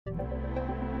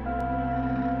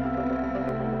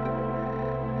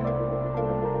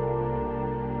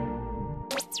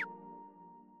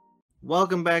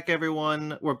Welcome back,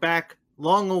 everyone. We're back.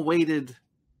 Long-awaited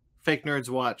Fake Nerds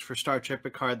Watch for Star Trek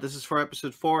Picard. This is for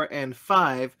episode 4 and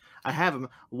 5. I have them.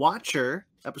 Watcher,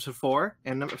 episode 4,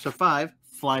 and episode 5,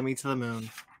 Fly Me to the Moon.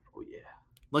 Oh, yeah.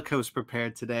 Look who's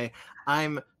prepared today.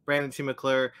 I'm Brandon T.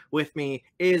 McClure. With me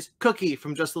is Cookie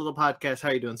from Just a Little Podcast. How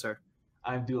are you doing, sir?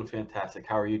 I'm doing fantastic.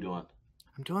 How are you doing?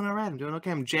 I'm doing all right. I'm doing okay.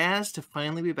 I'm jazzed to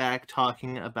finally be back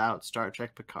talking about Star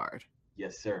Trek Picard.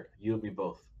 Yes, sir. You and me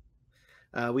both.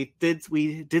 We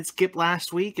did skip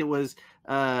last week. It was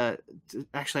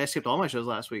actually I skipped all my shows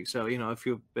last week. So if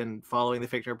you've been following the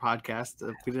Fake Nerd podcast,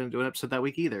 we didn't do an episode that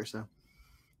week either. So,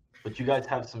 but you guys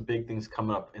have some big things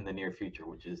coming up in the near future,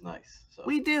 which is nice. So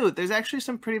we do. There's actually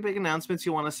some pretty big announcements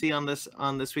you want to see on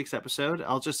this week's episode.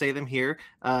 I'll just say them here.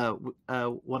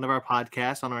 One of our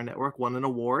podcasts on our network won an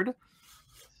award.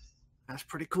 That's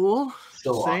pretty cool.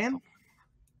 So saying.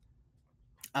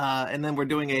 Awesome. And then we're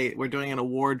doing an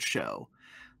award show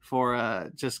for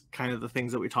just kind of the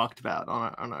things that we talked about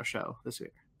on our show this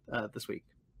week.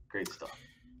 Great stuff.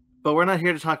 But we're not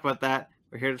here to talk about that.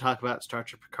 We're here to talk about Star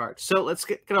Trek Picard. So let's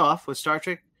get off with Star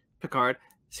Trek Picard,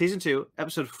 Season 2,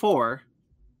 Episode 4,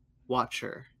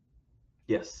 Watcher.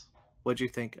 Yes. What'd you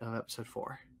think of Episode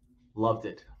 4? Loved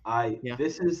it.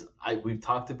 We've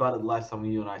talked about it the last time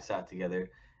you and I sat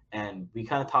together, and we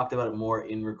kind of talked about it more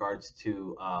in regards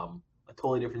to a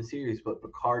totally different series, but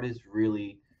Picard has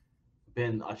really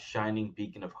been a shining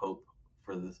beacon of hope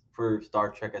for Star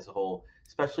Trek as a whole,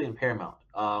 especially in Paramount.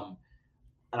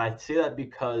 And I say that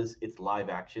because it's live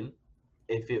action.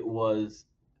 If it was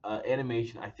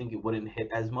animation, I think it wouldn't hit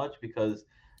as much because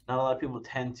not a lot of people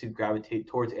tend to gravitate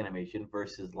towards animation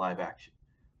versus live action.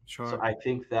 Sure. So I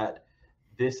think that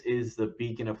this is the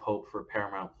beacon of hope for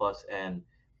Paramount Plus, and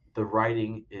the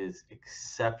writing is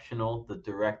exceptional. The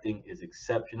directing is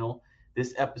exceptional.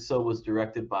 This episode was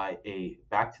directed by a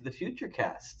Back to the Future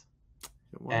cast.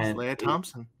 It was Leia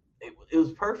Thompson. It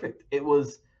was perfect. It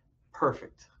was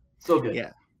perfect. So good.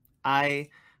 Yeah. I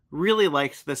really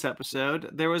liked this episode.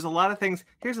 There was a lot of things.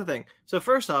 Here's the thing. So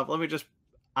first off,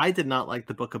 I did not like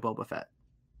the Book of Boba Fett.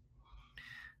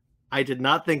 I did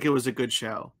not think it was a good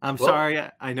show. I'm sorry.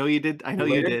 I know you did.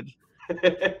 You did.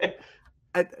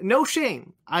 No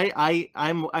shame.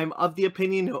 I'm of the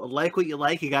opinion, like what you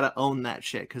like, you gotta own that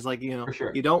shit, because For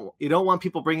sure. you don't want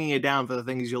people bringing you down for the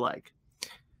things you like.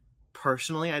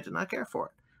 Personally, I did not care for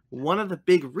it. One of the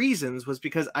big reasons was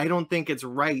because I don't think it's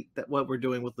right that what we're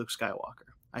doing with Luke Skywalker.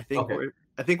 I think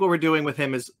what we're doing with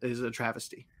him is a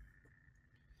travesty.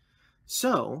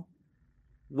 So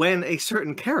when a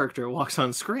certain character walks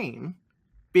on screen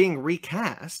being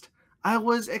recast, I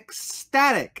was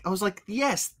ecstatic. I was like,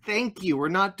 yes, thank you. We're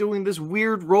not doing this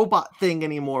weird robot thing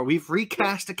anymore. We've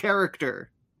recast a character.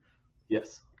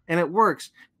 Yes. And it works.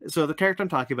 So the character I'm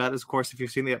talking about is, of course, if you've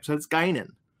seen the episode, it's Guinan.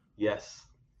 Yes.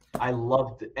 I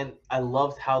loved it. And I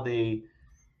loved how they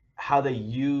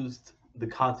used the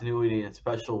continuity in a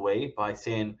special way by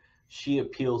saying she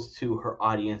appeals to her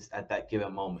audience at that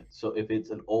given moment. So if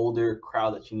it's an older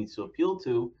crowd that she needs to appeal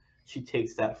to, she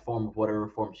takes that form of whatever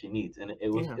form she needs, and it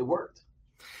worked.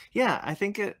 Yeah, I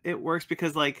think it works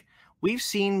because we've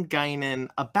seen Guinan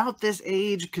about this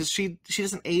age, because she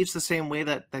doesn't age the same way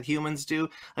that humans do.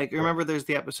 Remember, there's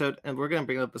the episode, and we're gonna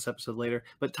bring up this episode later,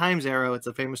 but Time's Arrow. It's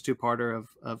a famous two-parter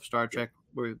of Star Trek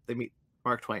where they meet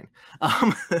Mark Twain.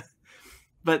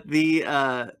 But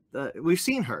we've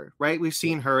seen her, right? We've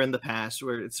seen her in the past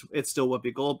where it's still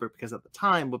Whoopi Goldberg, because at the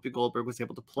time Whoopi Goldberg was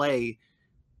able to play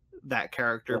that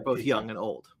character both young and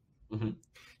old. Mm-hmm.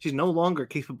 She's no longer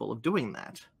capable of doing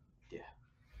that. Yeah.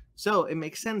 So it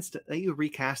makes sense that you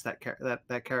recast that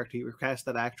character, you recast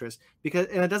that actress, and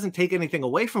it doesn't take anything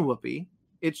away from Whoopi.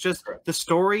 It's just the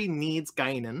story needs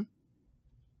Guinan,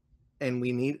 and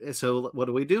so what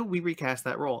do? We recast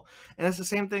that role. And it's the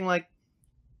same thing.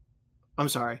 I'm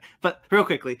sorry, but real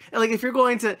quickly, if you're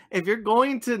going to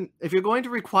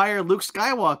require Luke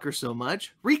Skywalker so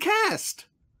much, recast.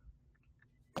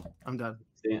 I'm done.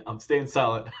 I'm staying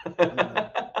silent. I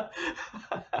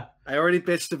already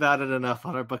bitched about it enough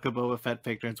on our Book of Boba Fett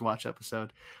Fake Nerds Watch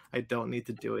episode. I don't need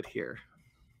to do it here.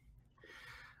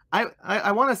 I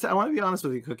want to be honest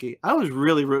with you, Cookie. I was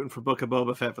really rooting for Book of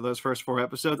Boba Fett for those first 4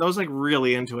 episodes. I was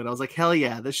really into it. I was like, hell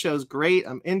yeah, this show's great.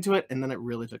 I'm into it. And then it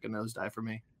really took a nosedive for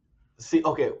me. See,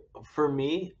 okay, for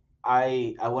me,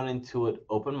 I went into it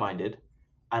open-minded,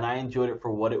 and I enjoyed it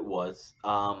for what it was.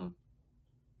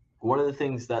 One of the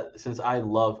things that, since I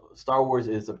love Star Wars,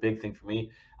 is a big thing for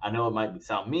me. I know it might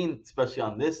sound mean, especially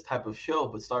on this type of show,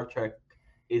 but Star Trek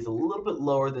is a little bit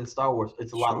lower than Star Wars.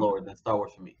 It's a lot lower than Star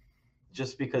Wars for me,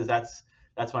 just because that's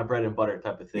my bread and butter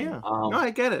type of thing. Yeah. No, I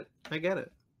get it.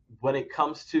 when it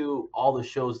comes to all the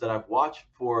shows that I've watched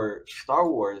for Star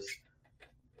Wars,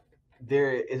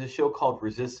 there is a show called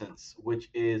Resistance, which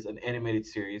is an animated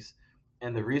series.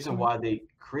 And the reason why they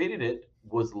created it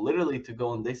was literally to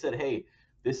go and they said, hey,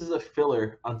 this is a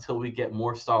filler until we get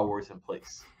more Star Wars in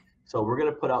place. So we're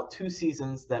going to put out 2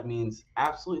 seasons. That means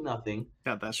absolutely nothing.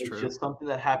 Yeah, that's true. It's just something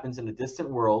that happens in a distant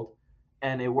world,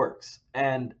 and it works.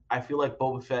 And I feel like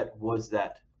Boba Fett was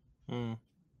that.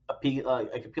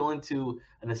 Appealing to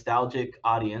a nostalgic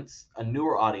audience, a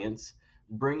newer audience,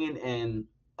 bringing in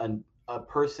a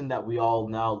person that we all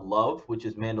now love, which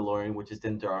is Mandalorian, which is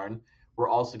Din Djarin. We're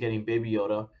also getting Baby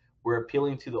Yoda. We're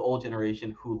appealing to the old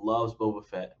generation who loves Boba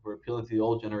Fett. We're appealing to the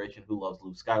old generation who loves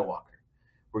Luke Skywalker.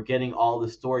 We're getting all the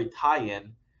story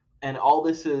tie-in, and all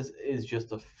this is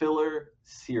just a filler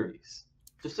series.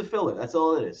 Just a filler. That's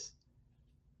all it is.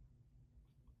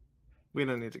 We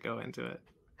don't need to go into it.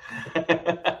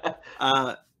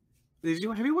 Have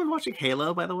you been watching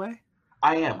Halo, by the way?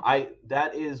 I am.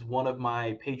 That is one of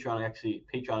my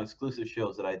Patreon exclusive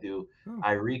shows that I do.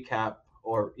 I recap,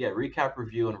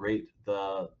 review, and rate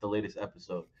the latest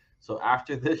episode. So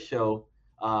after this show,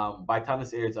 by the time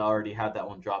this airs, I already had that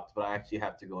one dropped, but I actually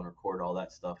have to go and record all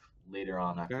that stuff later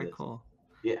on after Very this. cool.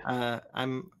 Yeah.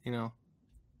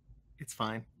 It's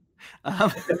fine.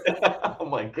 Oh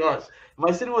my gosh. Am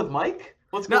I sitting with Mike?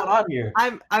 What's going on here?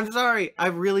 I'm sorry. I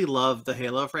really love the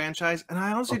Halo franchise, and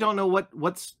I honestly don't know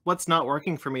what's not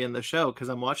working for me in the show, because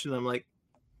I'm watching them like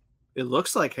it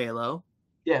looks like Halo.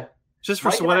 Yeah. Just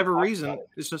for whatever reason,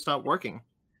 it's just not working.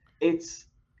 It's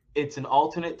an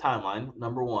alternate timeline,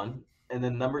 number one, and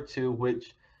then number two,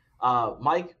 which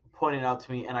Mike pointed out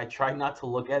to me, and I tried not to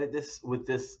look at it with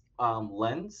this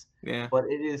lens. Yeah. But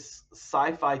it is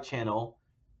Sci-Fi Channel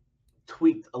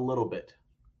tweaked a little bit.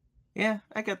 Yeah,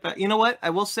 I get that. You know what? I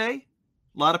will say,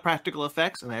 a lot of practical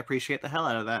effects, and I appreciate the hell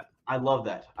out of that. I love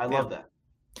that. I love that.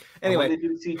 Anyway, when they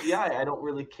do CGI, I don't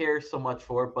really care so much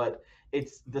for, but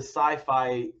it's the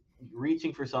sci-fi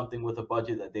reaching for something with a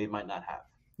budget that they might not have.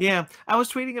 Yeah, I was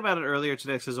tweeting about it earlier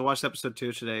today because I watched episode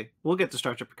 2 today. We'll get to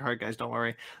Star Trek Picard, guys. Don't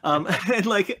worry. And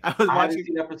like I haven't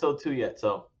seen episode 2 yet,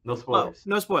 so no spoilers.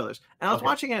 No spoilers. And I was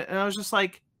watching it, and I was just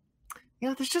like,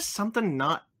 there's just something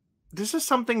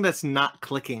that's not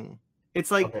clicking. It's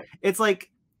like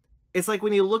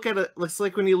when you look at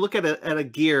a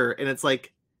gear, and it's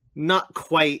like not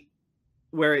quite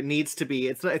where it needs to be.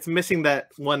 It's missing that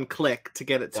one click to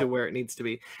get it to where it needs to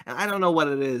be. And I don't know what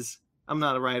it is. I'm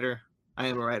not a writer. I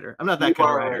am a writer. I'm not that kind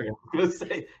of writer. I was gonna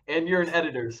say, and you're an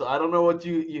editor, so I don't know what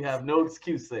you have no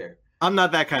excuse there. I'm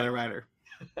not that kind of writer.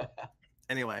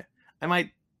 Anyway,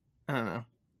 I don't know.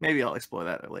 Maybe I'll explore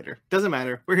that later. Doesn't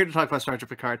matter. We're here to talk about Star Trek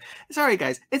Picard. Sorry,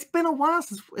 guys. It's been a while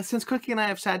since Cookie and I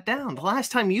have sat down. The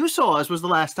last time you saw us was the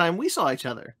last time we saw each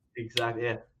other. Exactly.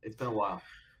 Yeah, it's been a while.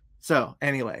 So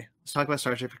anyway, let's talk about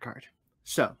Star Trek Picard.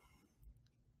 So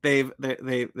they've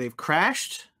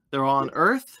crashed. They're on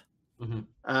Earth. Mm-hmm.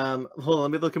 Hold on, let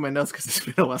me look at my notes because it's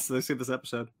been a while since I've seen this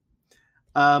episode.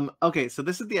 Okay, so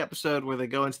this is the episode where they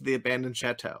go into the abandoned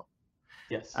chateau.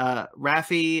 Yes.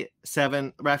 Raffi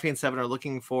and Seven are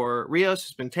looking for Rios,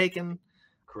 who's been taken.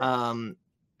 Correct.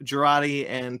 Jurati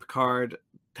and Picard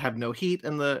have no heat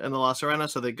in the La Sirena,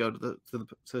 so they go to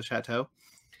the chateau.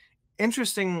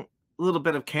 Interesting little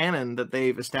bit of canon that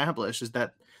they've established is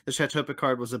that the Chateau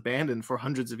Picard was abandoned for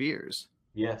hundreds of years.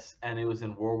 Yes, and it was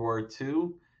in World War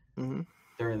II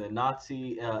during the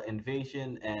Nazi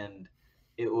invasion, and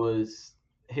it was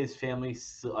his family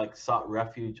sought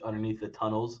refuge underneath the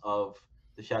tunnels of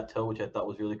the chateau, which I thought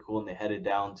was really cool, and they headed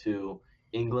down to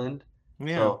England.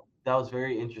 Yeah. So that was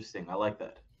very interesting. I like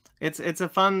that. It's a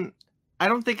fun. I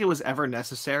don't think it was ever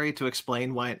necessary to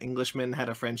explain why an Englishman had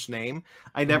a French name.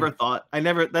 I never thought.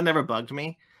 That never bugged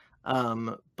me.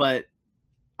 But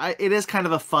it is kind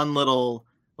of a fun little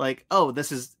like, oh,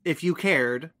 this is, if you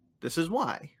cared, this is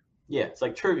why. Yeah, it's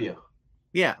like trivia.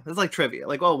 Yeah, it's like trivia.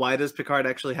 Like, oh, why does Picard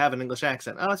actually have an English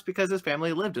accent? Oh, it's because his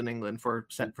family lived in England for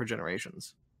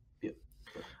generations.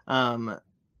 Yeah.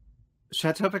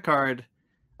 Chateau Picard,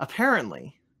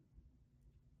 apparently,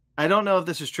 I don't know if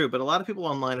this is true, but a lot of people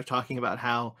online are talking about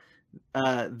how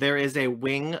there is a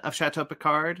wing of Chateau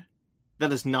Picard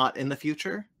that is not in the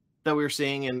future that we're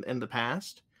seeing in the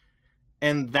past.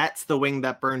 And that's the wing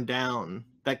that burned down,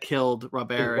 that killed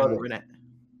Robert and Renee.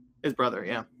 His brother,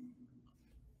 yeah.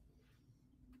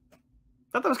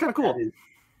 Thought that was kind of cool.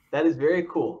 That is very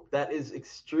cool. That is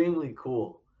extremely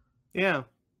cool. Yeah.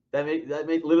 That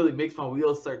literally makes my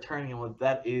wheels start turning, and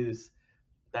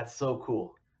that's so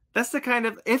cool. That's the kind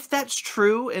of, if that's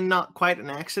true and not quite an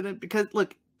accident, because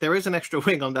look, there is an extra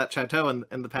wing on that chateau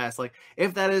in the past. Like,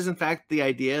 if that is in fact the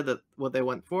idea that what they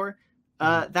went for,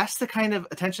 That's the kind of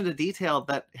attention to detail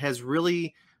that has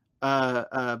really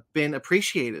been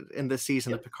appreciated in this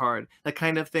season of Picard. That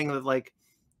kind of thing that, like,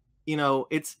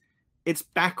 it's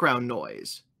background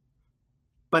noise,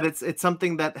 but it's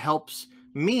something that helps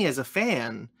me as a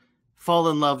fan fall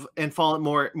in love and fall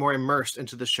more immersed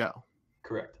into the show.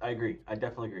 Correct. I agree. I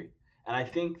definitely agree. And I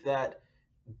think that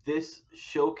this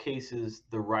showcases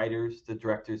the writers, the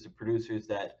directors, the producers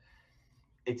that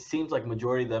it seems like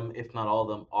majority of them, if not all of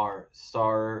them, are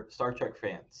Star Trek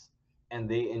fans, and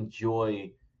they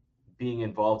enjoy being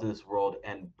involved in this world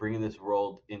and bringing this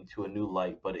world into a new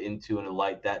light, but into a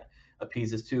light that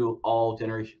appeases to all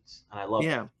generations. And I love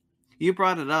it. You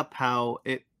brought it up, how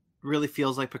it really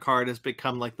feels like Picard has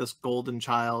become like this golden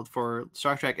child for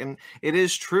Star Trek, and it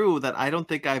is true that I don't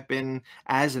think I've been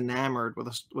as enamored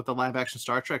with a live action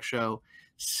Star Trek show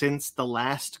since the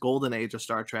last golden age of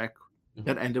Star Trek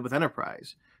that ended with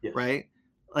Enterprise. Right?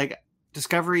 Like,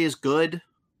 Discovery is good.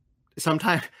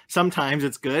 Sometimes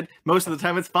it's good. Most of the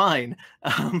time it's fine.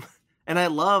 And I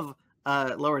love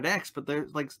Lower Decks, but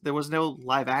there was no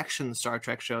live action Star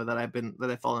Trek show that I've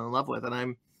fallen in love with, and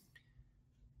I'm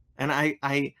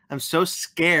so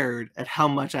scared at how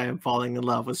much I am falling in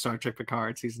love with Star Trek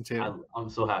Picard season 2. I'm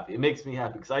so happy. It makes me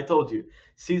happy because I told you,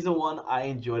 season 1 I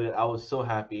enjoyed it. I was so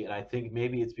happy, and I think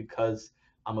maybe it's because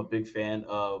I'm a big fan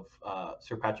of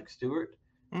Sir Patrick Stewart,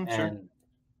 and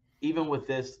even with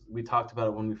this, we talked about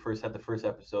it when we first had the first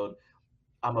episode.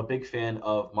 I'm a big fan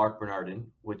of Mark Bernardin,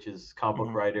 which is comic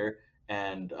book writer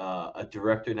and a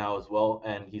director now as well,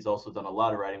 and he's also done a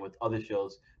lot of writing with other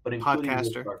shows, but including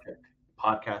Star Trek.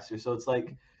 Podcaster. So it's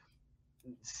like,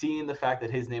 seeing the fact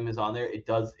that his name is on there, it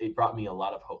brought me a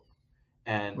lot of hope,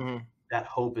 and that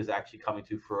hope is actually coming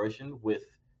to fruition with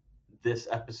this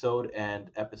episode and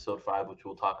episode 5, which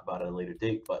we'll talk about at a later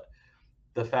date. But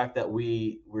the fact that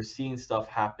we're seeing stuff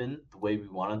happen the way we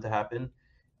want them to happen,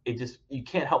 you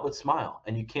can't help but smile,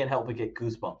 and you can't help but get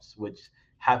goosebumps, which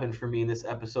happened for me in this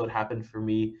episode, happened for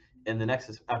me in the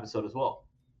next episode as well.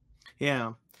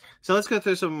 Yeah. So let's go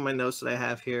through some of my notes that I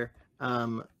have here.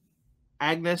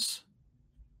 Agnes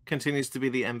continues to be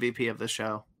the MVP of the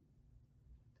show.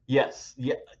 Yes.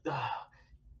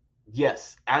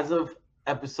 Yes. As of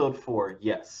episode 4,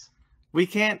 yes. We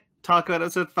can't talk about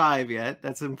episode 5 yet.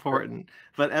 That's important.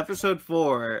 But episode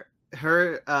 4,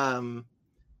 her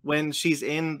when she's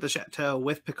in the chateau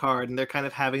with Picard and they're kind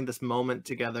of having this moment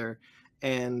together,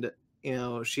 and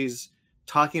she's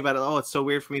talking about it. Oh, it's so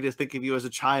weird for me to think of you as a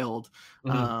child.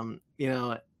 And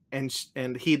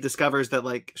he discovers that,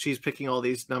 like, she's picking all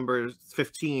these numbers,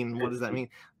 15. What does that mean?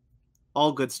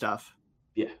 All good stuff.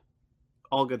 Yeah.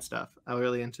 All good stuff. I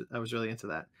was really into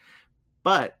that.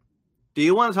 But do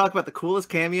you want to talk about the coolest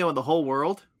cameo in the whole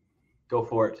world? Go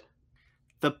for it.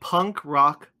 The punk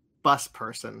rock bus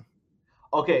person.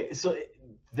 Okay, so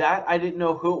that I didn't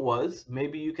know who it was.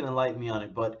 Maybe you can enlighten me on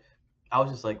it, but I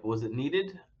was just like, was it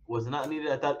needed? Was it not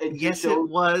needed? I thought it Yes, it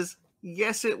was.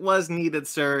 Yes, it was needed,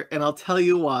 sir, and I'll tell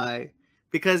you why.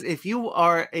 Because if you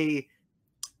are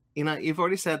you've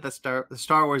already said that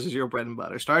Star Wars is your bread and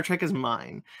butter. Star Trek is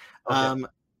mine. Okay.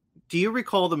 Do you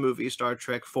recall the movie Star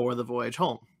Trek for The Voyage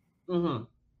Home? Mm-hmm.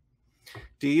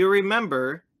 Do you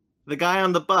remember the guy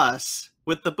on the bus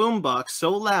with the boombox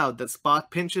so loud that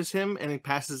Spock pinches him and he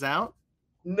passes out?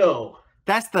 No.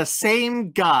 That's the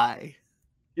same guy.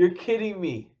 You're kidding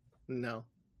me. No.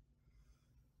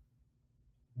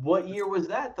 What year was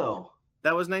that, though?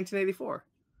 That was 1984.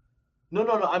 No.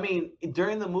 I mean,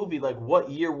 during the movie, like, what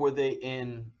year were they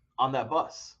in on that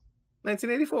bus?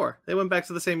 1984. They went back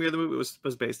to the same year the movie was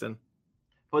based in.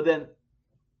 But then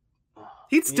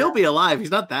he'd still be alive.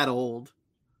 He's not that old.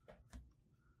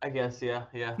 I guess, yeah.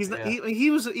 He's not,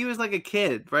 he was like a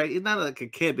kid, right? He's not like a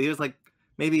kid, but he was like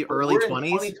maybe early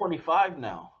 20s. 2025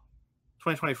 now.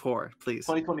 2024, please.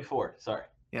 2024. Sorry.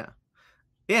 Yeah.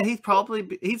 He's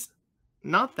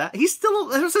not that. It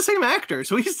was the same actor,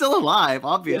 so he's still alive,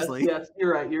 obviously. Yes,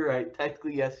 you're right.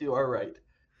 Technically, yes, you are right.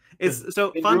 It's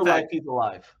so in fun real fact. Life, he's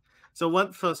alive. So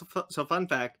fun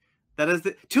fact. That is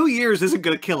 2 years isn't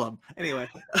going to kill him. Anyway,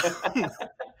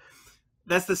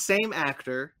 that's the same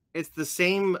actor. It's the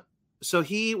same. So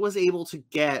he was able to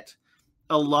get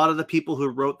a lot of the people who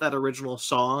wrote that original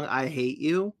song, "I Hate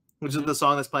You," which is the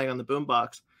song that's playing on the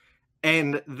boombox.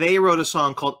 And they wrote a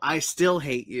song called "I Still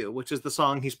Hate You," which is the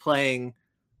song he's playing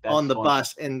on the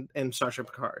bus in Star Trek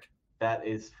Picard. That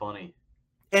is funny.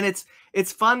 And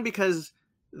it's fun because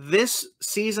this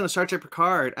season of Star Trek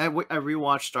Picard, I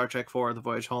rewatched Star Trek for The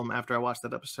Voyage Home after I watched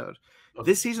that episode. Okay.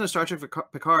 This season of Star Trek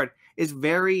Picard is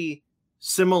very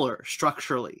similar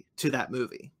structurally to that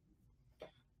movie.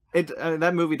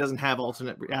 That movie doesn't have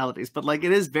alternate realities, but like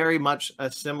it is very much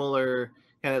a similar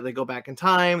kind of. They go back in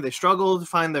time, they struggle to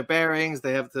find their bearings,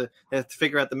 they have to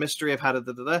figure out the mystery of how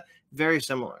to very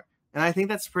similar, and I think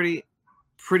that's pretty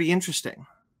interesting.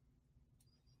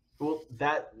 Well,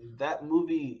 that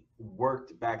movie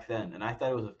worked back then, and I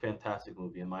thought it was a fantastic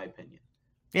movie in my opinion.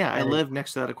 Yeah, I lived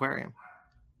next to that aquarium.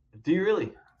 Do you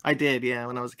really? I did, yeah,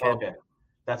 when I was a kid. Okay,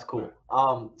 that's cool.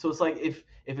 So it's like if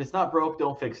it's not broke,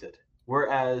 don't fix it.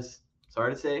 Whereas,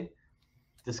 sorry to say,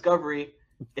 Discovery,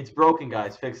 it's broken,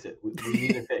 guys. Fix it. We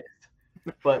need it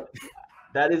fixed. But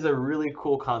that is a really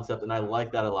cool concept, and I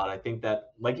like that a lot. I think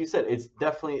that, like you said, it's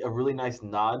definitely a really nice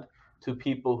nod to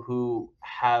people who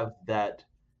have that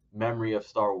memory of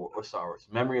Star Wars,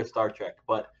 memory of Star Trek.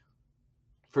 But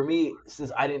for me,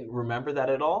 since I didn't remember that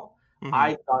at all,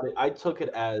 I took it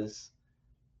as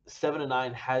 7 and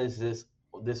 9 has this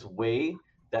way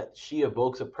that she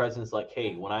evokes a presence like,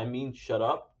 hey, when I mean shut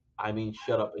up, I mean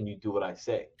shut up, and you do what I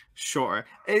say. Sure,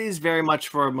 it is very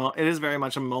much it is very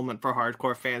much a moment for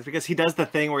hardcore fans, because he does the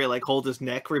thing where he like holds his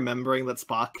neck, remembering that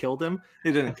Spock killed him.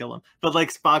 He didn't kill him, but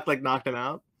like Spock like knocked him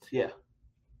out. Yeah,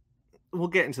 we'll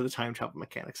get into the time travel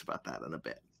mechanics about that in a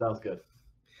bit. Sounds good.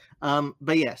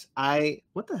 But yes,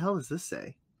 what the hell does this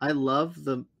say? I love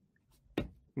the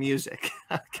music.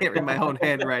 I can't read my own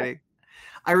handwriting.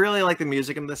 I really like the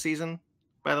music in this season,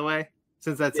 by the way,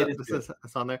 since that's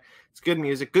on there. It's good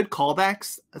music, good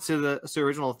callbacks to the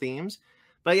original themes.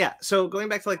 But yeah, so going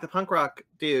back to like the punk rock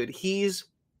dude,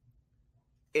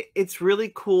 it's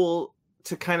really cool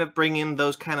to kind of bring in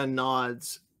those kind of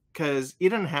nods, because you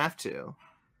didn't have to.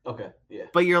 Okay, yeah.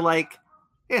 But you're like,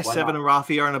 yeah, why Seven not? And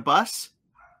Rafi are on a bus.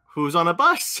 Who's on a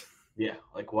bus? Yeah,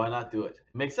 like why not do it?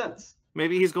 It makes sense.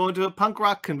 Maybe he's going to a punk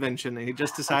rock convention and he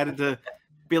just decided to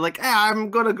be like, I'm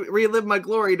going to relive my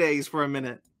glory days for a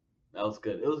minute. That was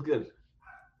good. It was good.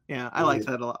 Yeah, I like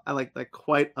that a lot. I like that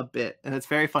quite a bit. And it's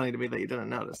very funny to me that you didn't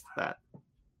notice that.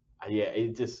 Yeah,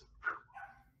 it just...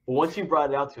 Once you brought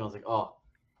it out to me, I was like, oh,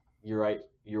 you're right.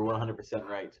 You're 100%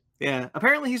 right. Yeah,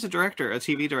 apparently he's a director, a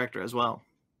TV director as well.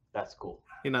 That's cool.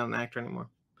 He's not an actor anymore.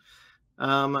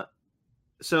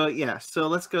 So yeah, so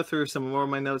let's go through some more of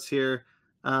my notes here.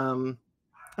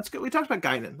 Let's go. We talked about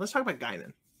Guinan. Let's talk about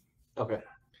Guinan. Okay.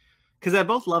 Because I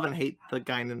both love and hate the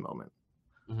Guinan moment.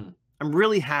 Mm-hmm. I'm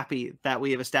really happy that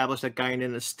we have established that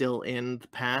Guinan is still in the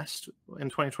past in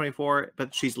 2024,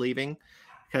 but she's leaving,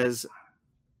 because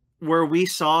where we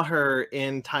saw her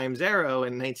in Time Zero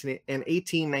in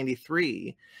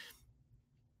 1893,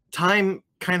 time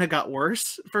kind of got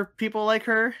worse for people like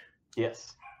her.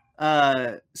 Yes.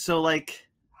 So like,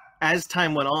 as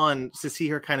time went on, to see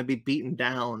her kind of be beaten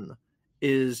down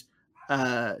is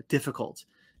difficult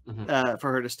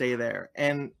for her to stay there.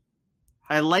 And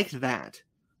I liked that,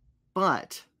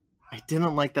 but I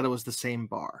didn't like that it was the same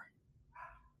bar.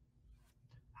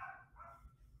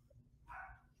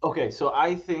 Okay, so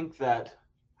I think that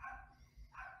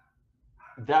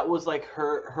was like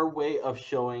her way of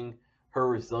showing her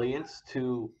resilience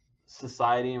to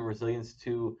society and resilience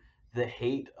to the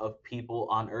hate of people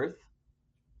on Earth.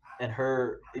 And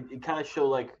it kind of showed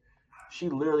like she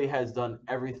literally has done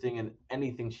everything and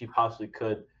anything she possibly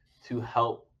could to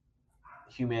help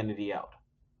humanity out.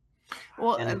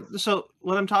 Well, so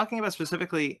what I'm talking about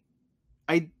specifically,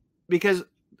 because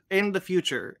in the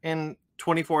future, in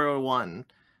 2401,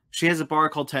 she has a bar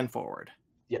called 10 Forward.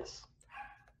 Yes.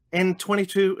 In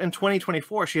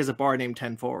 2024, she has a bar named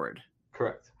 10 Forward.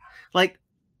 Correct. Like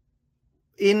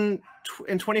in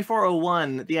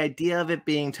 2401, the idea of it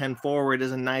being 10 Forward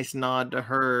is a nice nod to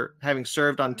her having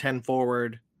served on 10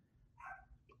 Forward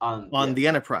on the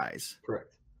Enterprise. Correct.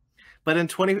 But in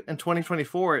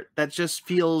 2024, that just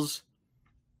feels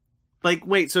like,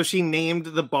 wait, so she named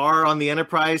the bar on the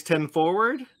Enterprise 10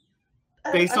 Forward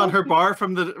based on her bar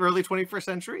from the early 21st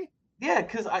century? Yeah,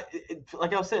 because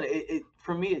like I was saying, it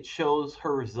for me, it shows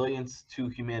her resilience to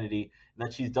humanity, and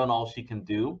that she's done all she can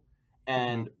do.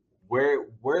 And where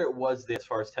it was as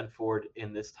far as 10 Forward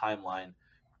in this timeline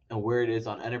and where it is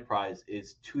on Enterprise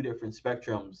is two different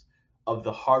spectrums of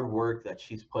the hard work that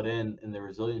she's put in and the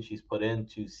resilience she's put in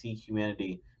to see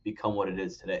humanity become what it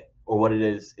is today, or what it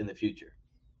is in the future.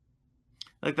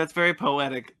 Like, that's very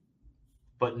poetic.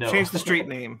 But no. Change the street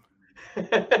name.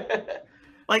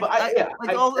 Like,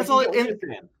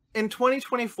 in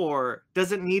 2024,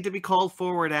 does it need to be called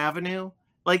Forward Avenue?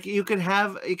 Like, you can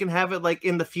have it like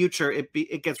in the future,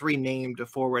 it gets renamed to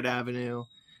Forward Avenue,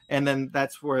 and then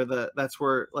that's where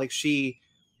like she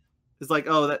is like,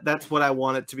 oh, that's what I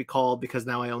want it to be called because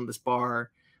now I own this bar,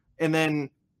 and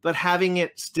then but having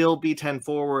it still be 10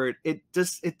 Forward, it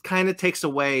kind of takes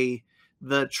away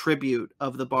the tribute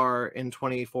of the bar in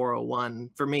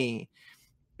 2401 for me.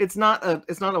 It's not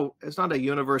a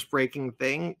universe breaking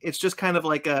thing. It's just kind of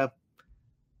like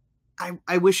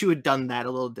I wish you had done that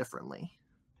a little differently.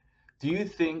 Do you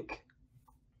think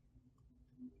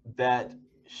that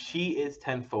she is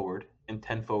 10 forward and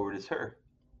 10 forward is her?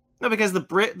 No, because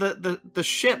the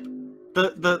ship,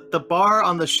 the bar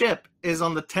on the ship is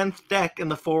on the 10th deck in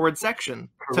the forward section.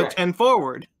 Correct. So 10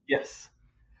 forward. Yes.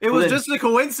 It was just a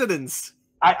coincidence.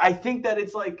 I think that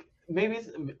it's like maybe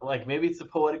it's a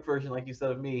poetic version, like you said,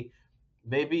 of me.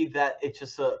 Maybe that it's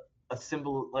just a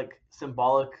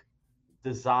symbolic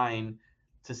design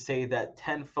to say that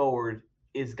 10 forward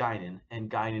is Guinan and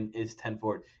Guinan is 10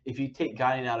 forward. If you take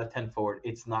Guinan out of 10 forward,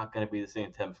 it's not going to be the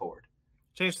same 10 forward.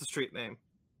 Change the street name.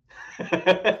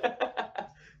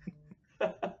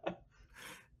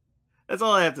 That's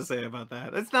all I have to say about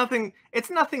that. It's nothing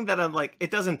that I'm like,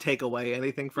 it doesn't take away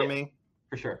anything from me.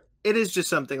 For sure. It is just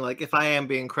something like, if I am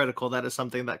being critical, that is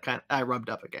something that I rubbed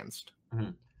up against.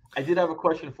 Mm-hmm. I did have a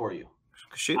question for you.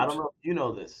 Shoot. I don't know if you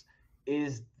know this.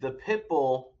 Is the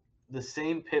Pitbull the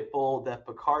same Pitbull that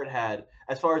Picard had?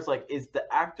 As far as like, is the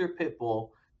actor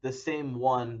Pitbull the same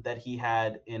one that he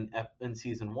had in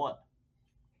season 1?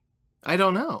 I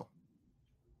don't know.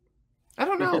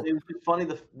 Because it was just funny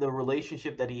the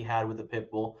relationship that he had with the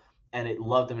Pitbull, and it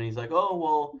loved him, and he's like, oh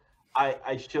well,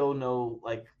 I show no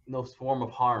form of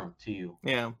harm to you.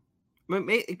 Yeah,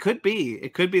 it could be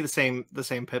the same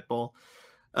Pitbull.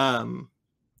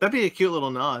 That'd be a cute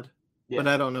little nod, but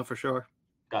I don't know for sure.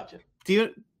 Gotcha.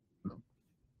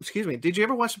 Excuse me, did you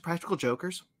ever watch The Practical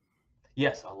Jokers?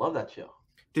 Yes, I love that show.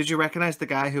 Did you recognize the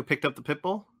guy who picked up the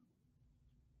Pitbull?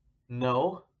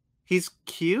 No. He's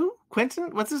Q?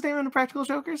 Quentin? What's his name in The Practical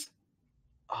Jokers?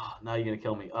 Oh, now you're gonna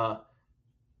kill me. Oh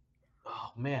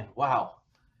man, wow.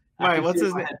 Right, what's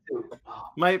his name?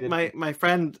 My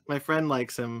friend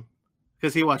likes him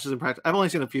because he watches in practice. I've only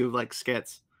seen a few like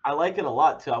skits. I like it a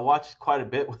lot too. I watched quite a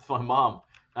bit with my mom.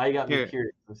 Now you got me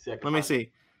curious. Let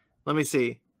me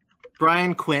see.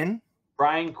 Brian Quinn.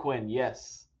 Brian Quinn,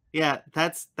 yes. Yeah,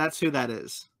 that's who that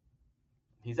is.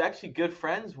 He's actually good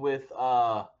friends with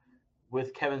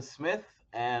Kevin Smith,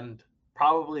 and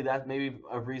probably that may be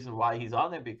a reason why he's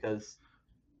on there, because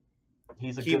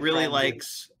he really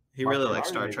likes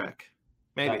Star Trek.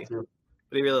 Maybe. But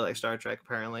he really likes Star Trek,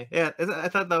 apparently. Yeah, I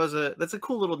thought that's a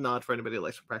cool little nod for anybody who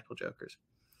likes Practical Jokers.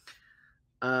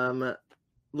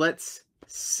 Let's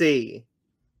see.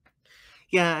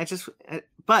 Yeah, so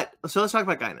let's talk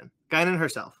about Guinan. Guinan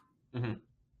herself. Mm-hmm.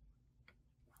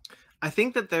 I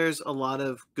think that there's a lot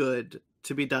of good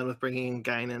to be done with bringing in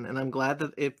Guinan, and I'm glad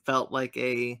that it felt like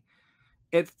a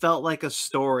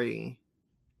story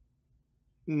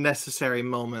necessary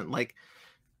moment. Like,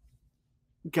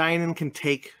 Guinan can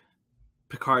take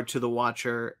Picard to the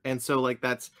Watcher, and so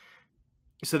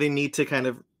they need to kind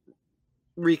of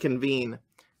reconvene.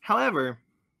 However,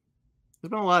 there's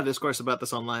been a lot of discourse about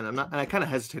this online. And I kind of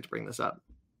hesitate to bring this up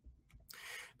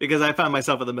because I found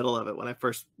myself in the middle of it when I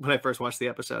first watched the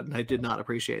episode, and I did not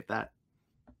appreciate that.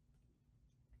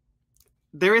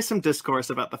 There is some discourse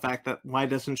about the fact that why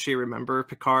doesn't she remember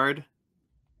Picard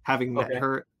having met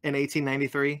her in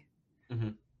 1893? Mm-hmm.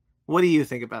 What do you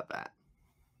think about that?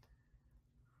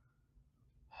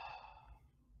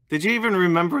 Did you even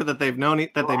remember that they've known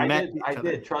that they met? I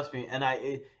did. Trust me, and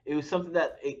it was something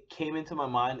that it came into my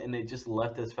mind, and it just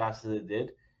left as fast as it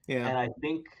did. Yeah, and I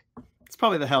think it's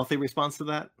probably the healthy response to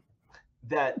that.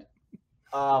 That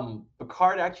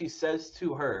Picard actually says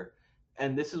to her,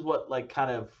 and this is what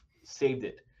kind of saved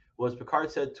it, was Picard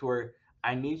said to her,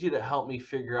 "I need you to help me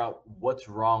figure out what's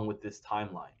wrong with this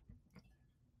timeline."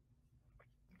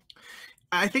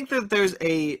 I think that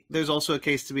there's also a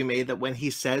case to be made that when he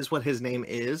says what his name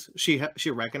is, she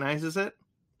recognizes it.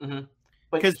 Mm-hmm.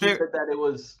 But he said that it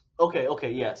was okay,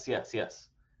 yes,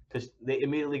 because they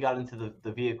immediately got into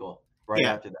the vehicle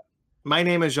after that. My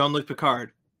name is Jean-Luc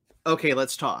Picard. Okay,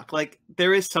 let's talk. Like,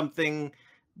 there is something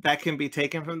that can be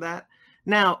taken from that.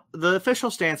 Now, the official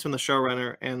stance from the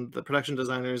showrunner and the production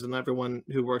designers and everyone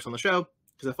who works on the show,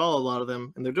 because I follow a lot of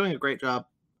them and they're doing a great job.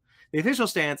 The official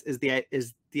stance is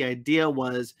the idea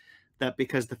was that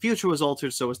because the future was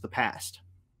altered, so was the past.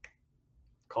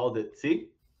 Called it. See?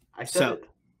 I said it.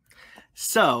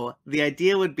 So the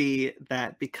idea would be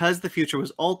that because the future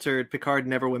was altered, Picard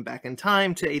never went back in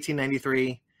time to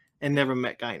 1893 and never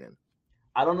met Guinan.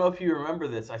 I don't know if you remember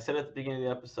this. I said at the beginning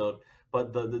of the episode,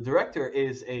 but the director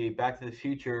is a Back to the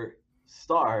Future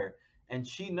star, and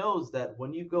she knows that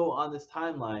when you go on this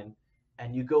timeline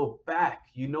and you go back,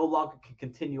 you no longer can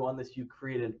continue on this. You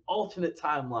create an alternate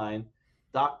timeline.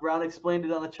 Doc Brown explained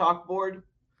it on a chalkboard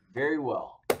very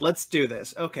well. Let's do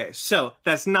this. Okay, so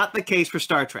that's not the case for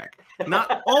Star Trek.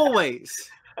 Not always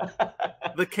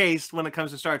the case when it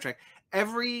comes to Star Trek.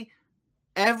 Every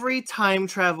time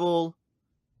travel,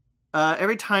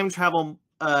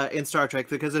 in Star Trek,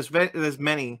 because there's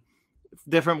many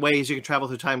different ways you can travel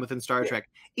through time within Star Trek.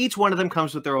 Each one of them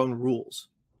comes with their own rules.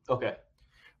 Okay.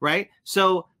 Right?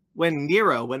 So when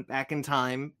Nero went back in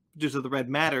time due to the red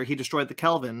matter, he destroyed the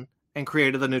Kelvin and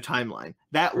created a new timeline.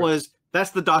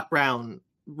 That's the Doc Brown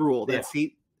rule. That's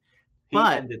he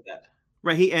ended that.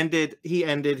 Right, he ended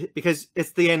because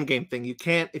it's the end game thing. You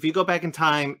can't, if you go back in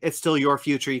time, it's still your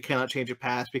future. You cannot change your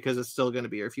past because it's still going to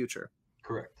be your future.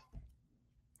 Correct.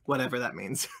 Whatever that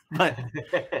means. But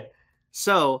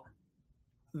so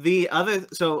the other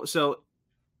the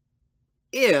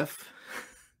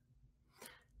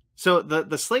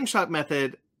slingshot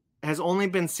method has only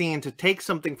been seen to take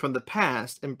something from the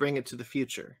past and bring it to the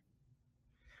future.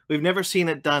 We've never seen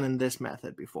it done in this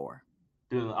method before.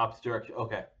 Doing the opposite direction.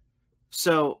 Okay.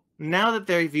 So now that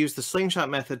they've used the slingshot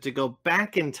method to go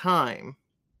back in time,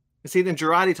 see, then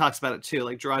Girardi talks about it too.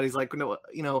 Like Girardi's like, no,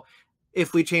 you know,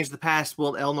 if we change the past,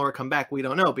 will Elnor come back? We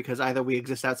don't know, because either we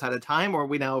exist outside of time or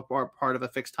we now are part of a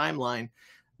fixed timeline.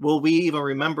 Will we even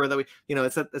remember that we, you know,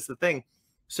 it's the thing.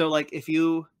 So like if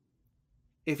you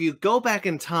go back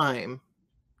in time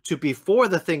to before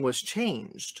the thing was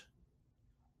changed,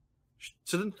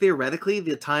 shouldn't theoretically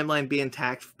the timeline be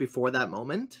intact before that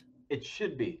moment? It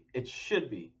should be. It should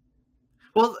be.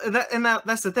 Well,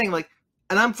 that's the thing. Like,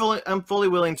 and I'm fully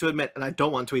willing to admit, and I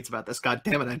don't want tweets about this. God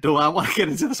damn it, I don't want to get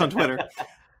into this on Twitter.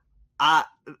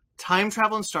 Time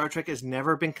travel in Star Trek has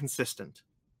never been consistent.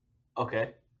 Okay.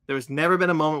 There's never been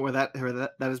a moment where that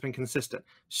has been consistent.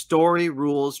 Story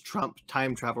rules trump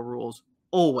time travel rules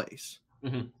always.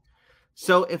 Mm-hmm.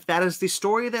 So if that is the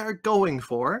story they're going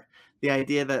for, the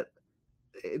idea that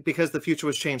because the future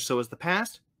was changed, so was the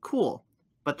past, cool.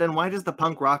 But then why does the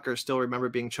punk rocker still remember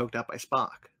being choked out by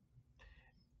Spock?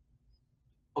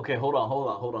 Okay, hold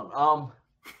on.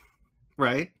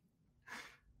 Right?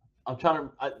 I'm trying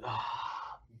to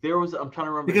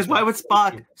remember. Because why would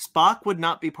Spock would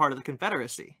not be part of the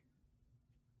Confederacy.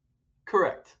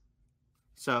 Correct.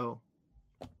 So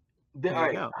all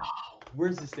right.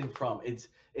 Where's this thing from? It's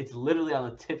literally on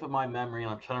the tip of my memory,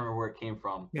 and I'm trying to remember where it came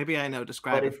from. Maybe I know.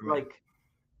 Describe it for me. Like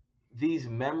these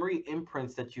memory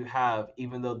imprints that you have,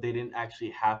 even though they didn't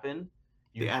actually happen.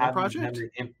 The Adam Project?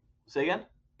 Say again?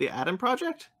 The Adam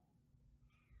Project?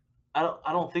 I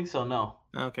don't think so, no.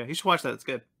 Okay, you should watch that. It's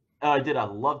good. I did. I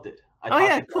loved it.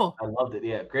 Cool. I loved it.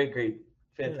 Yeah, great,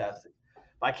 fantastic. Yeah.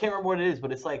 I can't remember what it is,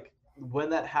 but it's like when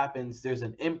that happens, there's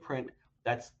an imprint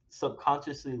that's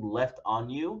subconsciously left on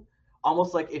you,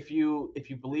 almost like if you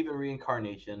believe in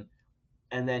reincarnation,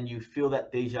 and then you feel that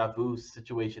deja vu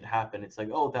situation happen. It's like,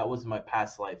 oh, that was my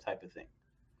past life type of thing.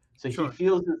 So He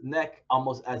feels his neck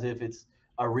almost as if it's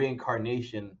a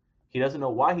reincarnation. He doesn't know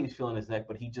why he's feeling his neck,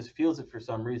 but he just feels it for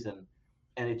some reason.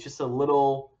 And it's just a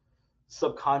little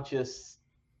subconscious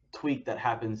tweak that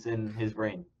happens in his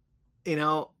brain. You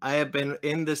know, I have been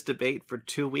in this debate for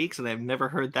 2 weeks and I've never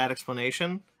heard that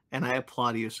explanation. And I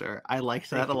applaud you, sir. I like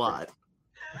that a lot.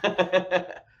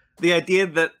 The idea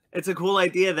that it's a cool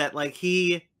idea that like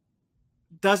he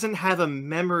doesn't have a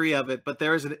memory of it, but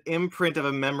there is an imprint of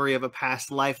a memory of a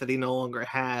past life that he no longer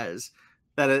has.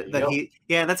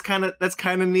 That's kind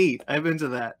of neat. I'm into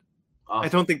that. Awesome. I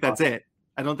don't think that's it.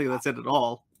 I don't think that's it at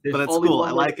all. But that's cool.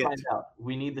 I like it.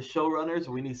 We need the showrunners.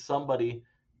 We need somebody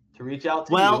to reach out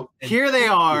to. Well, here they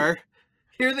are.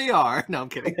 Here they are. No, I'm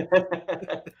kidding.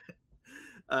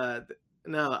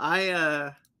 No,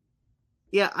 I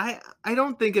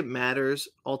don't think it matters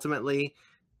ultimately.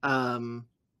 I'm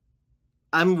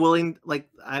willing, like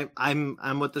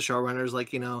I'm with the showrunners.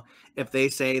 Like, you know, if they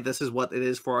say this is what it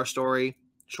is for our story,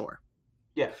 sure.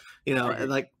 Yeah. You know,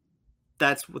 like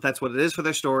that's what it is for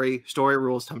their story. Story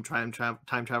rules, time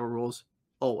travel rules,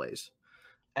 always.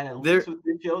 And at least with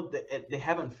this show, they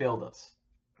haven't failed us.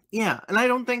 Yeah, and I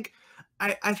don't think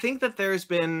I think that there's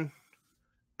been.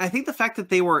 I think the fact that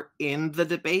they were in the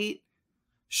debate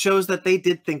shows that they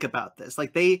did think about this.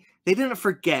 Like they didn't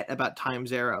forget about Time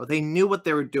Zero. They knew what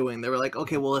they were doing. They were like,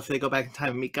 okay, well, if they go back in time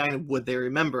and meet Guinan, would they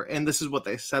remember? And this is what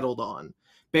they settled on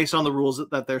based on the rules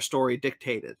that their story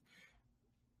dictated.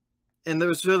 And there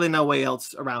was really no way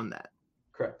else around that.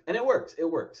 Correct. And it works. It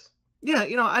works. Yeah,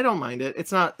 you know, I don't mind it.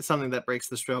 It's not something that breaks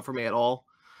the show for me at all.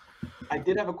 I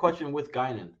did have a question with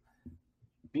Guinan.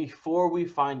 Before we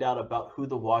find out about who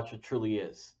the Watcher truly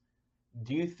is,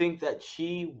 did you think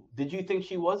she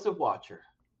was a Watcher?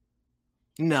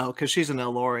 No, because she's an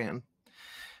Elorian.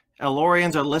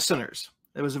 Elorians are listeners.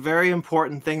 It was a very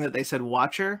important thing that they said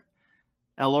Watcher.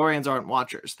 Elorians aren't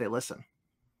watchers; they listen.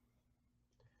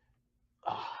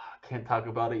 Can't talk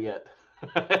about it yet. We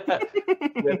have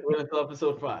to wait until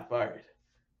episode 5. All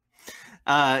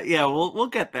right. Yeah, we'll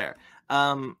get there.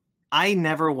 I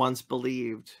never once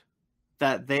believed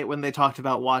that when they talked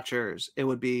about watchers, it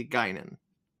would be Guinan.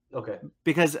 Okay.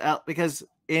 Because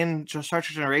in Star Trek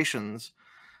Generations,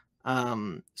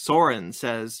 Soren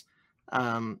says,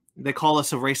 they call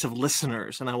us a race of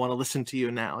listeners, and I want to listen to you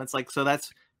now. It's like, so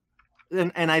that's,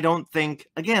 and I don't think,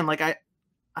 again, like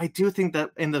I do think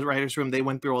that in the writer's room, they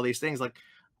went through all these things, like,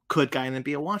 could Guinan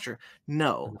be a watcher?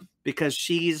 No,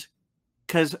 because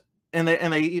and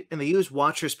they use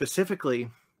watcher specifically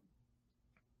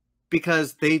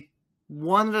because they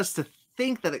wanted us to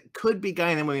think that it could be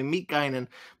Guinan when we meet Guinan,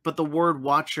 but the word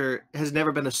watcher has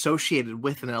never been associated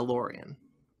with an Elorian,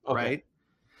 right?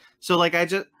 So like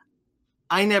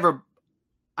I never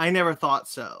thought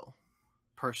so,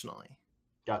 personally.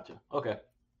 Gotcha. Okay.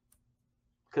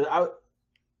 Because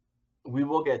we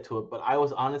will get to it, but I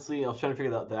was trying to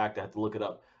figure out the actor. I had to look it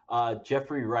up.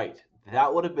 Jeffrey Wright.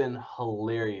 That would have been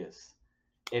hilarious.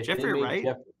 If Jeffrey Wright?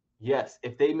 Yes,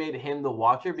 if they made him the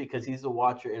Watcher, because he's the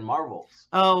Watcher in Marvels.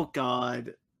 Oh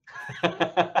God.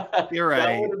 You're right.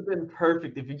 That would have been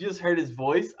perfect. If you just heard his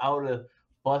voice, I would have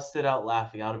busted out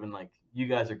laughing. I would have been like, "You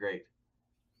guys are great."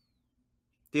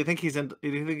 Do you think he's in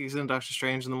Doctor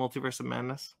Strange in the Multiverse of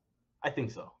Madness? I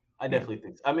think so. I definitely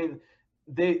think so. I mean,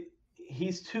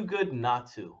 he's too good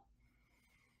not to.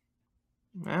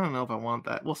 I don't know if I want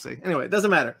that. We'll see. Anyway, it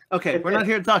doesn't matter. Okay, we're not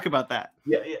here to talk about that.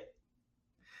 Yeah.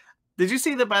 Did you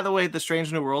see that, by the way, the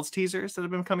Strange New Worlds teasers that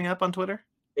have been coming up on Twitter?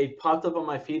 It popped up on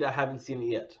my feed. I haven't seen it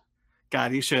yet.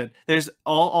 God, you should. There's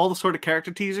all the sort of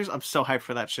character teasers. I'm so hyped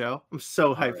for that show. For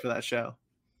that show.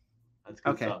 That's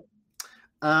good stuff.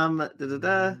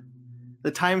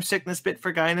 The time sickness bit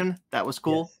for Guinan, that was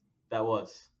cool. Yes, that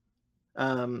was.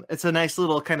 It's a nice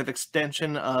little kind of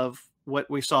extension of what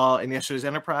we saw in yesterday's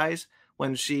Enterprise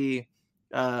when she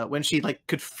like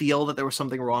could feel that there was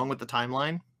something wrong with the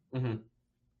timeline. Mm-hmm.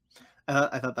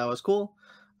 I thought that was cool.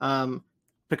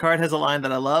 Picard has a line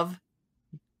that I love.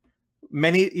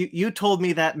 You told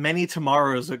me that many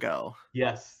tomorrows ago.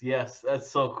 Yes,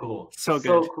 that's so cool. So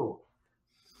good. So cool.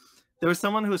 There was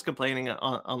someone who was complaining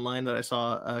online that I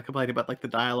saw complaining about like the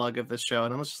dialogue of this show,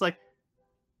 and I was just like,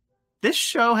 this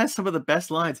show has some of the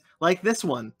best lines. Like this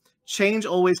one, change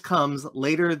always comes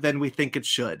later than we think it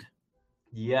should.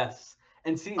 Yes.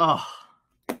 And see,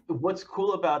 what's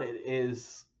cool about it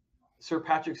is Sir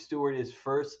Patrick Stewart is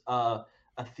first a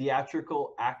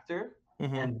theatrical actor,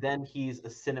 and then he's a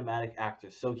cinematic actor.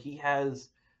 So he has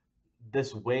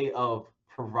this way of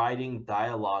providing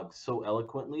dialogue so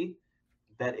eloquently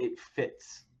that it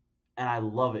fits. And I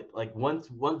love it. Like once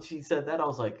he said that, I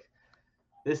was like,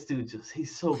 this dude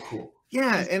he's so cool.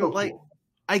 Yeah, he's and so like cool.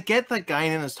 I get that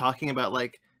Guinan is talking about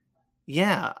like,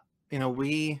 yeah,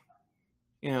 Guinan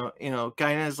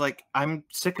is like, I'm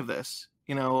sick of this.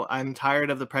 I'm tired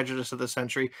of the prejudice of the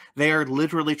century. They are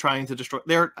literally trying to destroy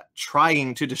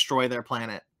their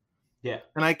planet. Yeah.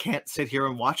 And I can't sit here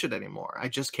and watch it anymore. I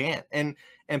just can't. And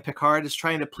Picard is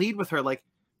trying to plead with her, like,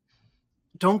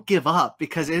 don't give up,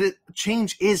 because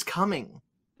change is coming.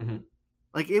 Mm-hmm.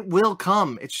 Like, it will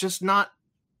come. It's just not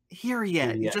here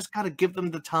yet. You just got to give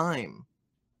them the time.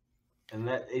 And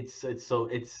that it's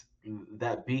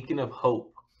that beacon of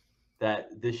hope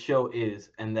that this show is,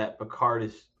 and that Picard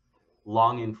is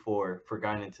longing for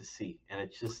Guinan to see, and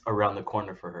it's just around the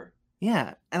corner for her.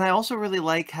 Yeah, and I also really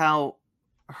like how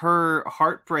her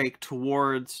heartbreak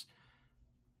towards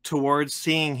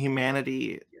seeing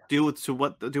humanity do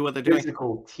what they're doing.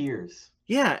 Physical tears.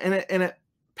 Yeah, and it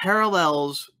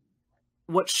parallels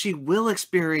what she will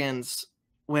experience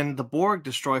when the Borg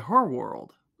destroy her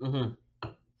world. Mm-hmm.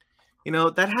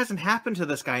 That hasn't happened to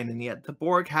this Guinan yet. The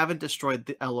Borg haven't destroyed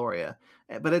the Eloria,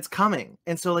 but it's coming.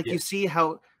 And so, like, you see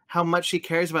how much she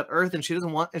cares about Earth, and she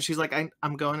doesn't want. And she's like,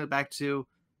 I'm going back to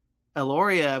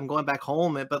Eloria. I'm going back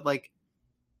home. But like,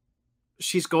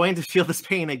 she's going to feel this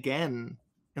pain again,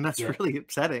 and that's really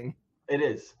upsetting. It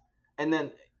is. And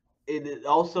then it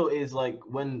also is like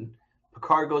when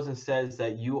Picard goes and says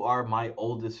that you are my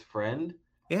oldest friend.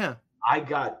 Yeah. I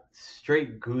got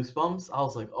straight goosebumps. I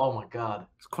was like, oh my God.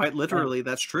 It's quite literally,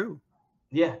 that's true.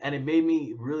 Yeah. And it made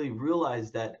me really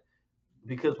realize that,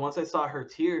 because once I saw her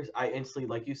tears, I instantly,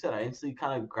 like you said,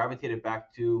 kind of gravitated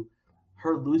back to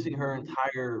her losing her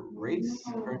entire race,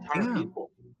 her entire people.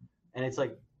 And it's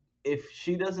like, if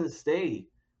she doesn't stay,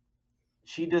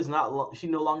 she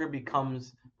no longer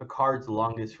becomes Picard's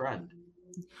longest friend.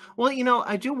 Well,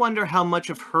 I do wonder how much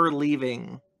of her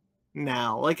leaving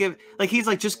now. Like if he's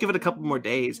like, just give it a couple more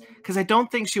days, because I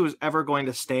don't think she was ever going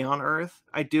to stay on Earth.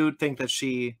 I do think that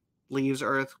she leaves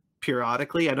Earth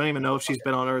periodically. I don't even know if she's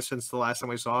been on Earth since the last time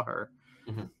we saw her.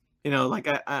 Mm-hmm. You know, like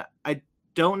I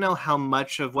don't know how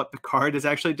much of what Picard is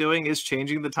actually doing is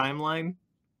changing the timeline.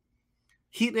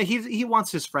 He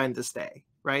wants his friend to stay,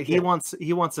 right? Yeah.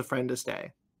 He wants a friend to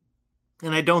stay,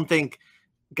 and I don't think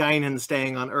Guinan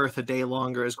staying on Earth a day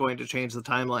longer is going to change the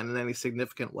timeline in any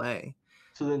significant way.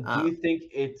 So then, do you think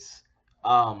it's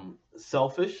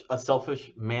selfish, a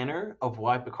selfish manner of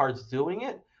why Picard's doing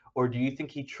it, or do you think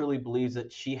he truly believes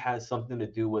that she has something to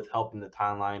do with helping the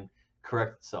timeline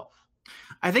correct itself?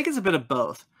 I think it's a bit of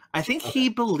both. I think he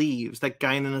believes that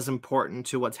Guinan is important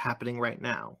to what's happening right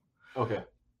now. Okay.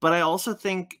 But I also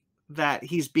think that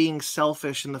he's being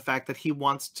selfish in the fact that he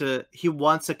wants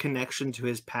a connection to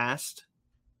his past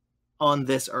on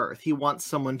this Earth. He wants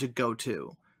someone to go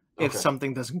to if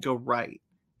something doesn't go right.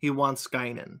 He wants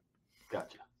Guinan.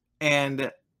 Gotcha.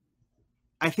 And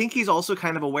I think he's also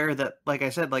kind of aware that, like I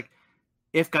said, like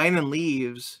if Guinan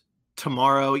leaves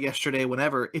tomorrow, yesterday,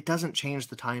 whenever, it doesn't change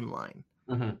the timeline.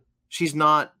 Mm-hmm. She's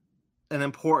not an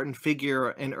important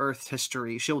figure in Earth's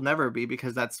history. She'll never be,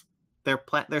 because that's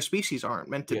their species aren't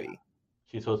meant to be.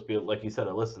 She's supposed to be, like you said,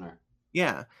 a listener.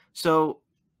 Yeah. So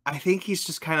I think he's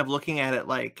just kind of looking at it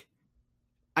like,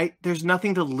 there's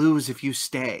nothing to lose if you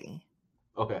stay.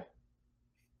 Okay.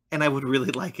 And I would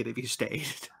really like it if you stayed.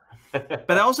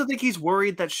 But I also think he's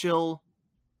worried that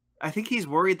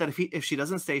if she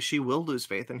doesn't stay, she will lose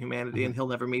faith in humanity, and he'll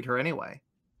never meet her anyway.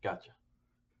 Gotcha.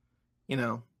 You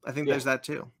know, I think there's that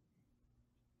too.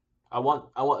 I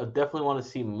definitely want to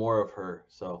see more of her.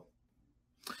 So,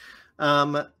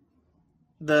 the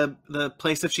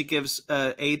place that she gives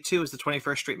aid to is the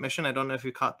 21st Street mission. I don't know if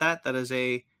you caught that. That is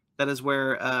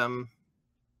where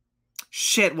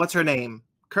what's her name?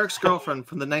 Kirk's girlfriend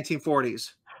from the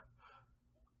 1940s.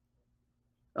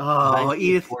 Oh,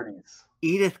 1940s.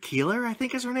 Edith Keeler, I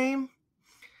think is her name.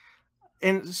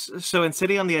 And so in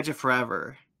City on the Edge of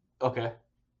Forever. Okay.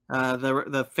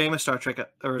 The famous Star Trek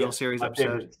original series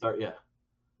episode.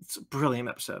 It's a brilliant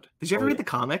episode. Did you ever read the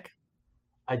comic?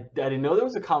 I didn't know there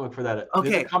was a comic for that. Okay.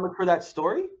 There's a comic for that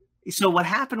story? So what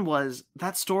happened was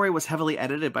that story was heavily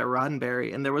edited by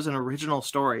Roddenberry, and there was an original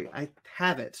story. I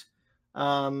have it.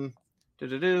 Hold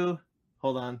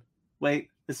on. Wait,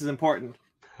 this is important.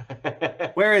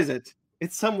 Where is it?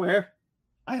 It's somewhere.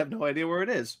 I have no idea where it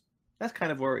is. That's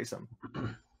kind of worrisome.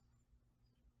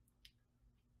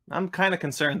 I'm kind of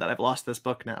concerned that I've lost this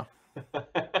book now.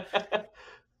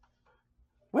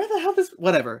 Where the hell is...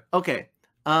 Whatever. Okay.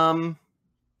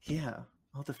 Yeah,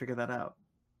 I'll have to figure that out.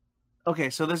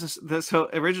 Okay, so so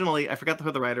originally, I forgot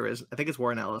who the writer is. I think it's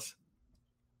Warren Ellis.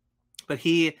 But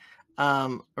he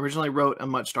originally wrote a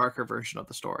much darker version of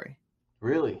the story.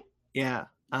 Really? Yeah.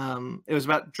 It was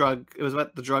about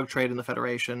the drug trade in the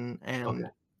Federation and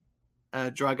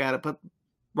drug addict. But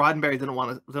Roddenberry didn't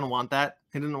want that.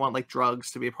 He didn't want like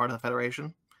drugs to be a part of the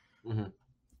Federation. Mm-hmm.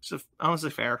 So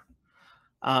honestly, fair.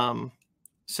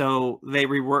 So they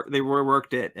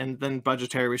reworked it, and then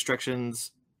budgetary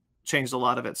restrictions changed a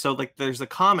lot of it. So like there's a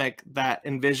comic that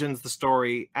envisions the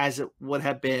story as it would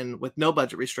have been with no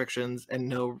budget restrictions and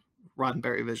no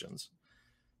Roddenberry visions.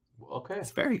 Okay.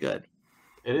 It's very good.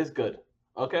 It is good.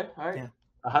 Okay. All right. Yeah.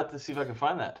 I'll have to see if I can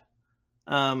find that.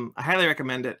 I highly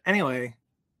recommend it. Anyway,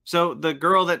 so the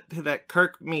girl that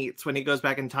Kirk meets when he goes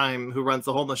back in time, who runs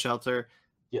the homeless shelter,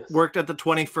 worked at the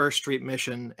 21st Street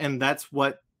mission, and that's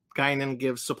what Guinan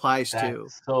gives supplies to.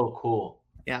 So cool.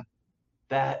 Yeah.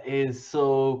 That is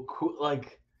so cool.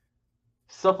 Like,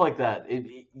 stuff like that.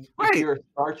 If you're a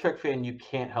Star Trek fan, you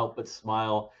can't help but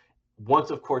smile. Once,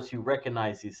 of course, you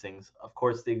recognize these things. Of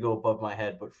course, they go above my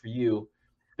head. But for you,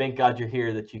 thank God you're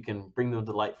here that you can bring them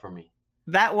to light for me.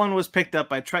 That one was picked up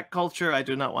by Trek Culture. I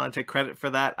do not want to take credit for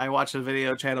that. I watched a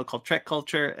video channel called Trek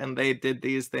Culture, and they did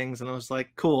these things, and I was like,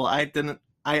 cool. I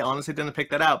honestly didn't pick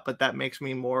that out, but that makes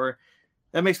me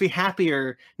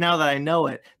happier now that I know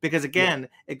it, because again,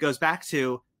 it goes back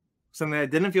to something I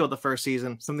didn't feel with the first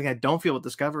season, something I don't feel with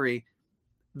Discovery.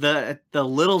 The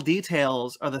little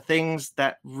details are the things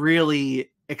that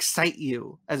really excite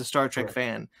you as a Star Trek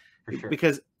fan, for sure.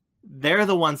 Because they're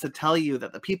the ones that tell you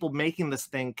that the people making this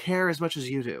thing care as much as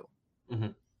you do. Mm-hmm.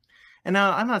 And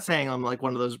now I'm not saying I'm like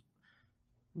one of those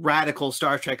radical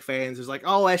Star Trek fans who's like,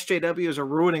 oh, SJWs are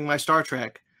ruining my Star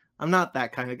Trek. I'm not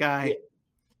that kind of guy. Yeah.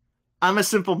 I'm a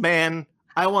simple man.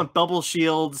 I want bubble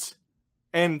shields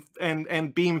and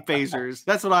beam phasers.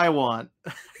 That's what I want.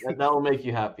 That will make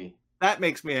you happy. That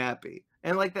makes me happy.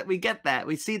 And like that, we get that.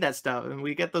 We see that stuff, and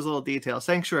we get those little details.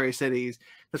 Sanctuary cities,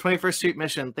 the 21st Street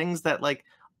mission, things that like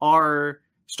are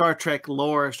Star Trek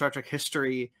lore, Star Trek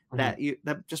history that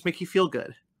just make you feel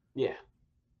good. Yeah.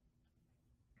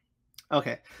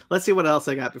 Okay, let's see what else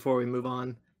I got before we move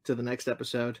on to the next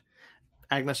episode.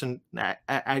 Agnes and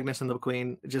the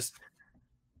Queen,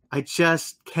 I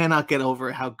just cannot get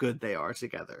over how good they are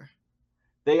together.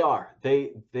 They are.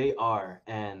 They are.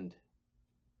 And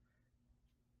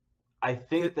I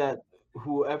think that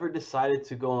whoever decided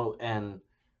to go and,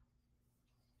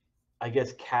 I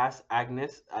guess, cast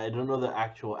Agnes, I don't know the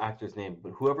actual actor's name,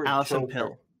 but whoever Alison chose her,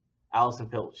 Pill. Alison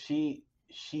Pill, she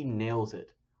nails it.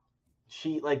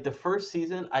 She, like, the first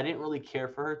season, I didn't really care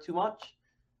for her too much.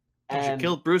 And she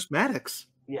killed Bruce Maddox.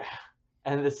 Yeah.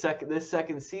 And this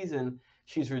second season,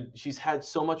 she's had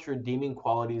so much redeeming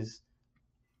qualities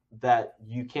that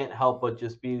you can't help but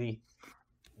just be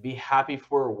happy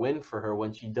for a win for her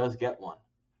when she does get one.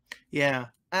 Yeah.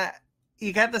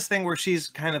 You got this thing where she's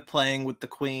kind of playing with the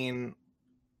Queen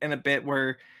in a bit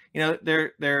where, you know,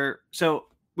 they're so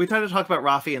we tried to talk about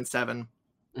Rafi and Seven,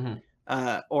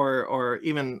 or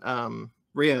even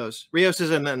Rios. Rios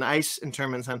is in an ice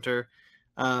internment center.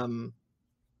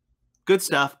 Good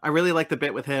stuff. I really like the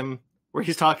bit with him where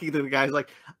he's talking to the guys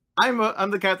like,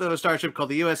 I'm the captain of a starship called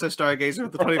the USS Stargazer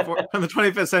of the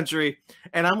 25th century,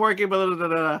 and I'm working with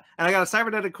and I got a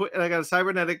cybernetic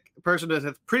person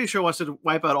that's pretty sure wants to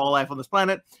wipe out all life on this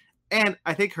planet, and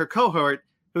I think her cohort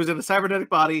who's in a cybernetic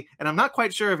body, and I'm not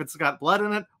quite sure if it's got blood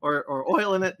in it or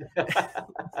oil in it.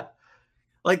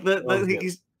 Like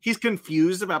he's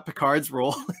confused about Picard's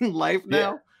role in life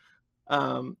now.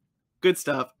 Yeah. Good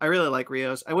stuff. I really like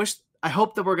Rios. I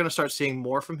hope that we're going to start seeing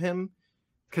more from him,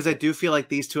 because I do feel like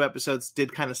these 2 episodes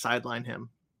did kind of sideline him.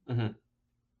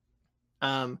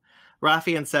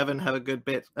 Rafi and Seven have a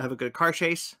good car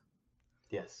chase.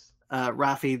 Yes.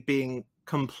 Rafi being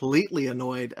completely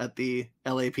annoyed at the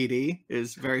LAPD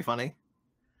is very funny.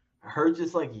 Her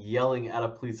just like yelling at a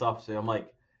police officer. I'm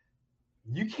like,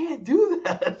 you can't do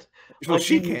that. Well, like,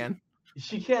 she can.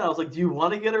 She can. I was like, do you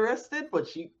want to get arrested? But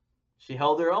she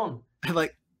held her own.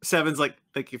 Like, Seven's like,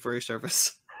 thank you for your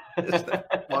service.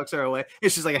 Walks her away.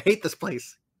 And she's like, I hate this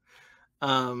place.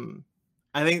 I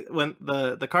think when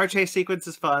the car chase sequence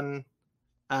is fun,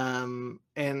 and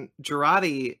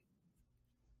Girardi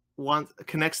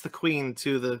connects the Queen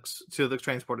to the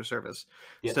transporter service,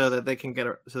 so that they can get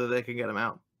him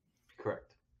out.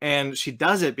 Correct. And she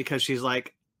does it because she's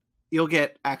like, you'll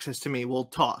get access to me. We'll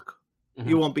talk.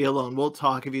 You won't be alone. We'll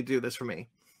talk if you do this for me.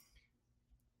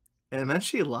 And then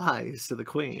she lies to the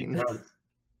Queen. She does.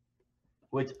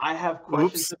 Which I have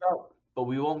questions about, but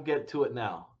we won't get to it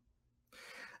now.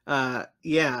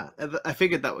 Yeah, I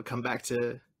figured that would come back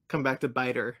to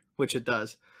bite her, which it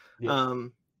does.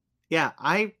 Yeah,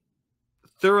 I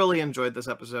thoroughly enjoyed this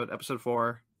episode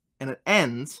 4, and it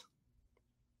ends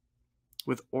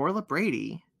with Orla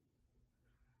Brady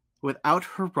without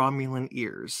her Romulan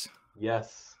ears.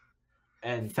 Yes,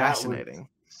 and fascinating.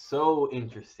 So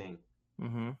interesting.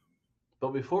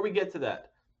 But before we get to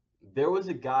that, there was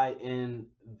a guy in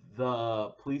the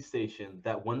police station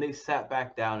that when they sat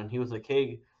back down and he was like,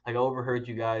 hey, like, I overheard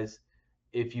you guys.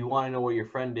 If you want to know where your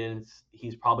friend is,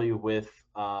 he's probably with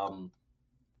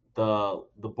the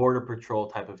border patrol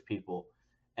type of people.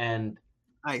 And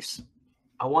nice.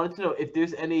 I wanted to know if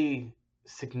there's any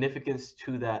significance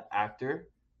to that actor,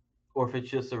 or if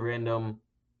it's just a random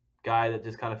guy that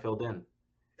just kind of filled in.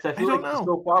 Because I feel like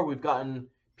so far we've gotten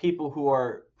people who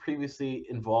are previously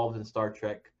involved in Star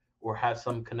Trek or have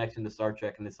some connection to Star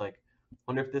Trek, and it's like, I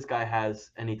wonder if this guy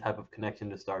has any type of connection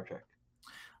to Star Trek.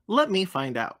 Let me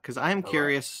find out, because I am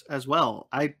curious as well.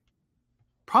 I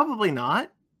probably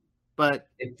not, but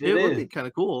it would be kind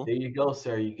of cool. There you go,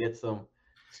 sir. You get some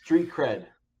street cred.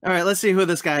 All right, let's see who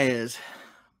this guy is.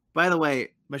 By the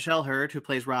way, Michelle Hurd, who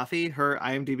plays Rafi, her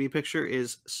IMDb picture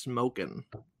is smoking.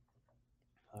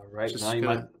 All right,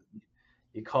 now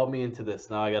you called me into this.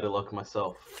 Now I got to look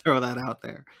myself. Throw that out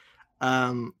there.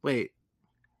 Wait,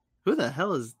 who the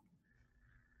hell is?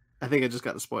 I think I just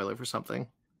got a spoiler for something.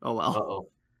 Oh well.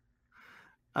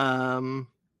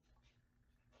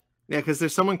 Yeah, because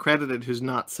there's someone credited who's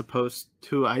not supposed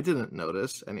to. I didn't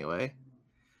notice anyway.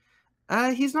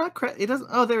 He's not He doesn't.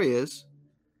 Oh, there he is.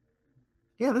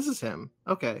 Yeah, this is him.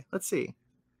 Okay, let's see.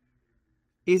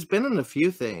 He's been in a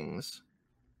few things,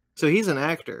 so he's an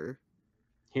actor.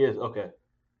 He is, okay.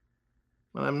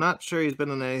 Well, I'm not sure he's been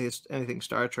in anything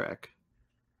Star Trek.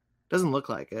 Doesn't look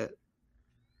like it.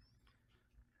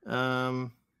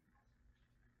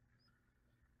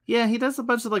 Yeah, he does a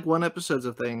bunch of like 1 episodes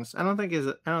of things. I don't think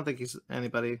he's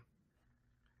anybody.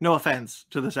 No offense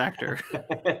to this actor.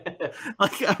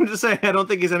 Like, I'm just saying, I don't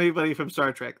think he's anybody from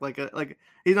Star Trek. Like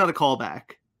he's not a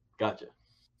callback. Gotcha.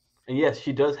 And yes,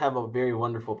 she does have a very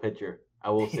wonderful picture. I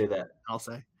will say that. I'll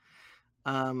say.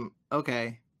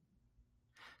 Okay.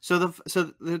 So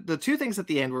the two things at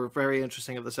the end were very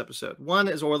interesting of this episode. One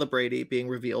is Orla Brady being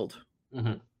revealed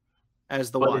Hmm.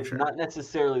 as the But it's Watcher. not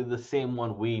necessarily the same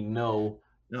one we know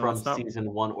No, from it's not.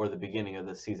 season 1 or the beginning of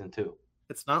the season 2.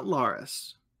 It's not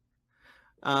Laris.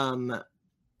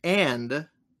 And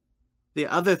the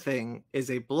other thing is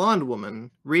a blonde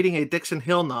woman reading a Dixon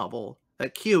Hill novel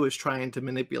that Q is trying to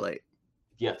manipulate.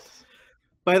 Yes.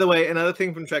 By the way, another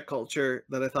thing from Trek culture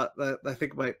that I thought that I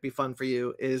think might be fun for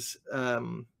you is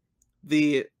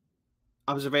the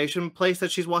observation place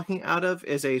that she's walking out of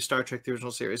is a Star Trek the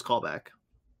original series callback.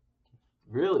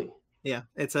 Really? Yeah,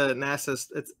 it's a NASA.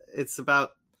 It's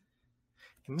about.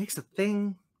 It makes a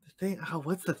thing. Oh,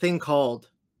 what's the thing called?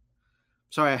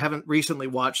 Sorry, I haven't recently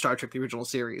watched Star Trek the original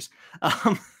series.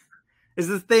 Is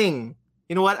the thing?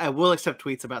 You know what? I will accept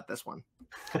tweets about this one.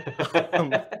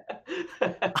 I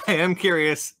am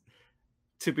curious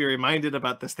to be reminded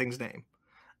about this thing's name.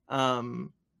 Anyway,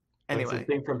 it's a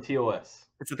thing from TOS.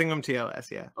 It's a thing from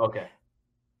TOS, yeah. Okay.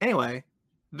 Anyway,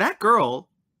 that girl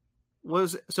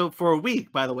was for a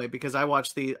week, by the way, because I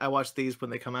watched these when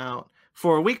they come out.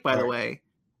 For a week, by the way,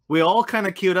 we all kind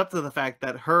of queued up to the fact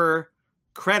that her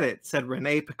credit said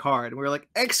Renee Picard, and we were like,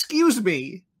 "Excuse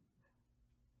me,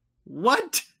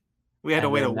 what?" We had to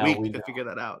wait a week to figure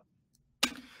that out.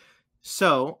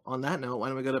 So, on that note, why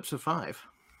don't we go to episode 5?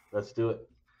 Let's do it.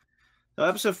 So,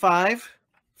 episode 5,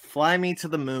 Fly Me to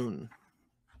the Moon.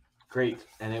 Great.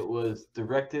 And it was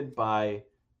directed by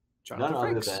Jonathan none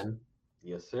Frakes. other than,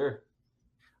 yes, sir,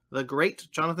 the great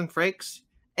Jonathan Frakes,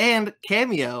 and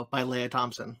cameo by Leah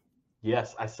Thompson.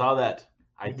 Yes, I saw that.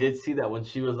 I did see that when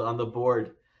she was on the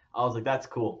board. I was like, that's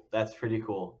cool. That's pretty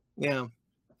cool. Yeah.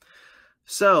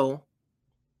 So,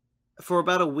 for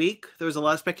about a week, there was a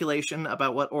lot of speculation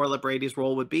about what Orla Brady's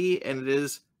role would be, and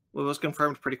it was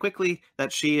confirmed pretty quickly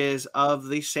that she is of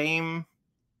the same,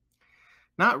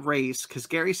 not race, because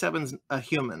Gary Seven's a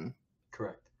human.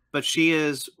 Correct. But she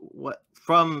is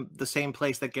from the same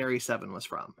place that Gary Seven was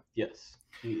from. Yes,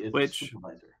 she is a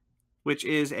supervisor. Which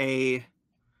is a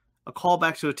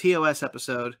callback to a TOS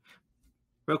episode.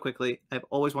 Real quickly, I've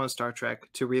always wanted Star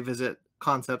Trek to revisit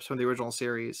concepts from the original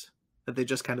series that they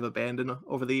just kind of abandoned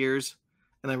over the years.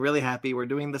 And I'm really happy we're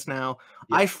doing this now.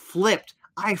 Yeah. I flipped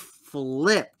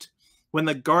when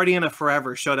the Guardian of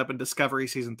Forever showed up in Discovery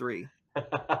Season 3.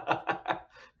 I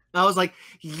was like,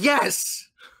 yes!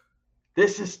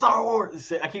 This is Star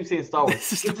Wars. I keep saying Star Wars.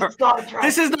 This is Star Trek.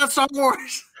 This is not Star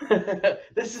Wars.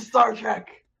 This is Star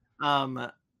Trek.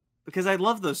 Because I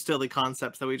love those silly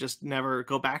concepts that we just never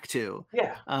go back to.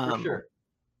 Yeah, for sure.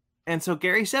 And so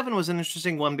Gary Seven was an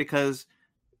interesting one because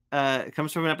it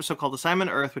comes from an episode called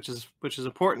Assignment Earth, which is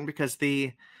important because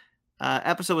the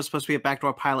episode was supposed to be a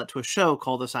backdoor pilot to a show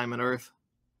called Assignment Earth,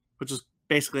 which is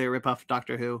basically a ripoff of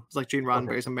Doctor Who. It's like Gene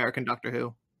Roddenberry's American Doctor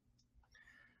Who.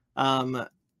 And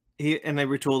they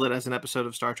retooled it as an episode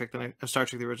of Star Trek,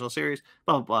 the original series.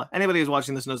 Blah blah blah. Anybody who's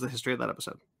watching this knows the history of that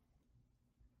episode.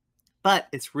 But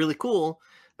it's really cool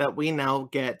that we now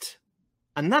get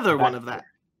another one of that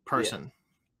person. Yeah.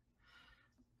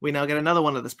 We now get another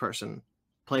one of this person,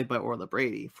 played by Orla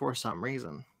Brady, for some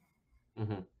reason.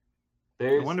 Mm-hmm.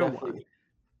 I wonder why.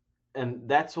 And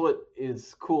that's what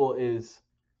is cool is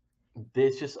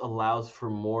this just allows for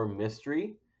more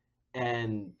mystery,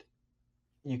 and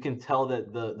you can tell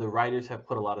that the writers have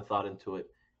put a lot of thought into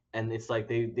it, and it's like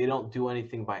they don't do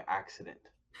anything by accident.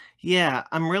 Yeah,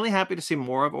 I'm really happy to see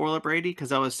more of Orla Brady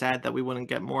because I was sad that we wouldn't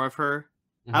get more of her.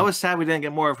 Mm-hmm. I was sad we didn't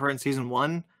get more of her in season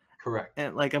 1. Correct.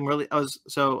 And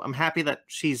I'm happy that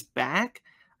she's back.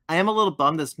 I am a little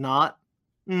bummed it's not.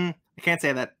 I can't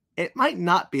say that. It might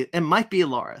not be. It might be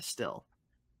Laura still.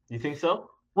 You think so?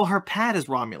 Well, her pad is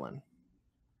Romulan.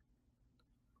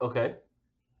 Okay.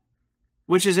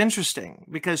 Which is interesting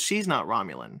because she's not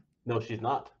Romulan. No, she's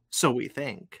not. So we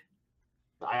think.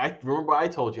 I remember I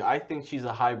told you. I think she's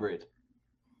a hybrid.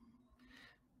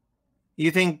 You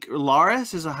think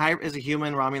Laris is a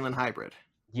human Romulan hybrid?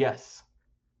 Yes.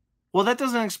 Well, that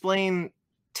doesn't explain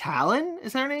Talon.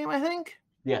 Is her name? I think.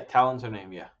 Yeah, Talon's her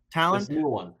name. Yeah. Talon. This new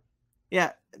one.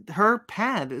 Yeah, her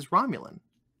pad is Romulan.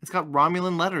 It's got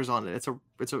Romulan letters on it. It's the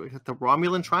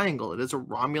Romulan triangle. It is a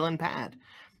Romulan pad.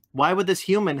 Why would this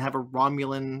human have a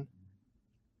Romulan?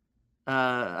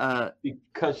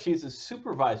 Because she's a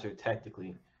supervisor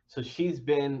technically, so she's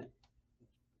been.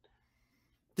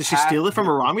 Did she steal it from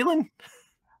a Romulan?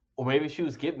 Or maybe she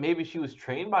was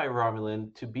trained by a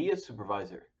Romulan to be a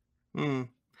supervisor.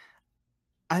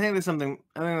 I think there's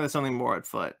something more at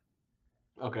foot.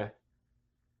 Okay.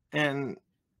 And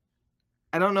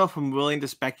I don't know if I'm willing to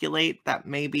speculate that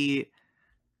maybe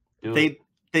Do it.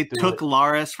 they Do took it.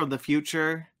 Laris from the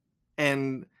future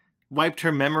and wiped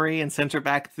her memory and sent her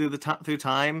back through through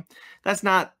time. That's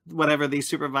not whatever these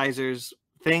supervisors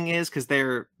thing is, because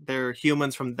they're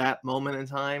humans from that moment in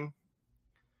time.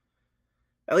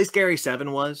 At least Gary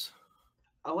 7 was.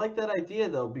 I like that idea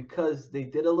though, because they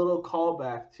did a little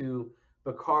callback to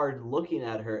Picard looking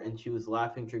at her and she was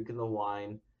laughing, drinking the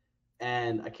wine,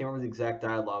 and I can't remember the exact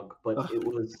dialogue, but Ugh, it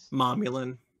was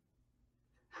Momulan.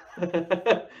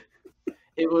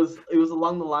 it was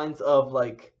along the lines of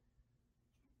like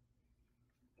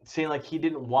saying like he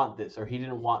didn't want this or he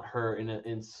didn't want her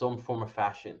in some form of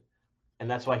fashion, and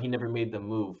that's why he never made the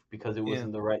move because it Yeah,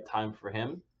 wasn't the right time for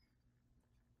him.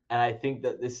 And I think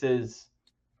that this is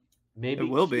it maybe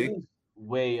will be. Q's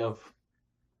way of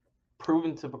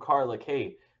proving to Picard like,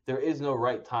 hey, there is no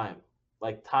right time.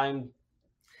 Like time.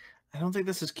 I don't think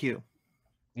this is Q.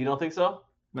 You don't think so?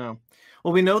 No.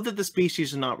 Well, we know that the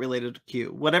species is not related to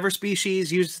Q. Whatever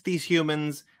species uses these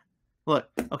humans. Look,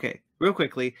 okay, real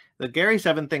quickly, the Gary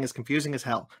 7 thing is confusing as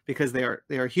hell because they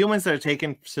are humans that are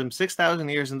taken some 6,000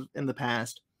 years in the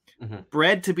past,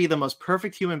 bred to be the most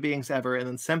perfect human beings ever, and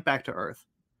then sent back to Earth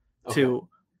to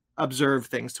observe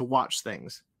things, to watch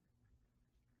things.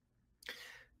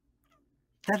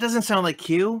 That doesn't sound like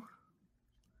Q.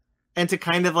 And to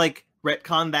kind of like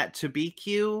retcon that to be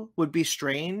Q would be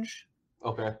strange.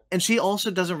 Okay. And she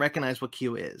also doesn't recognize what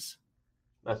Q is.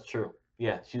 That's true.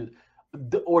 Yeah,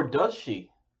 or does she?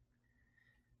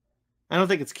 I don't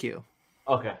think it's Q.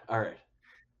 Okay, all right.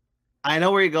 I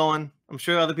know where you're going. I'm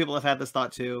sure other people have had this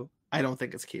thought too. I don't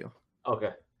think it's Q.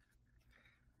 Okay.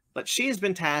 But she has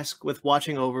been tasked with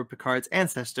watching over Picard's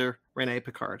ancestor, Rene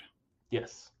Picard.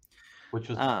 Yes. Which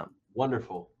was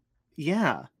wonderful.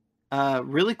 Yeah.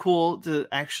 Really cool to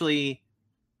actually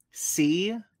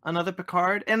see another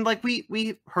Picard. And like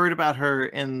we heard about her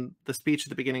in the speech at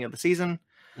the beginning of the season.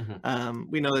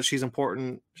 We know that she's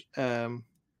important.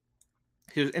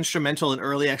 She was instrumental in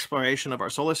early exploration of our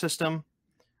solar system.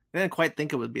 I didn't quite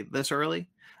think it would be this early.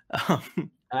 I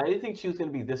didn't think she was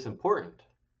going to be this important.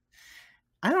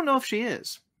 I don't know if she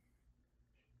is.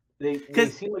 They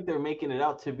seem like they're making it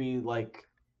out to be like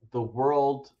the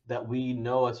world that we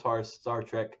know as far as Star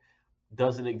Trek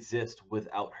doesn't exist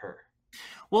without her.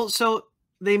 Well, so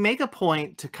they make a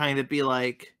point to kind of be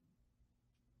like,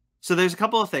 so there's a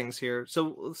couple of things here.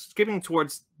 So skipping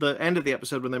towards the end of the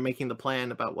episode when they're making the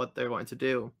plan about what they're going to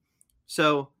do.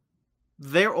 So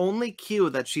their only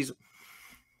cue that she's,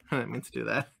 I didn't mean to do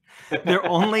that. Their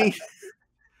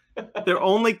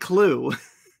only clue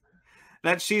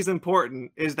that she's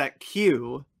important is that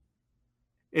Q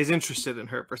is interested in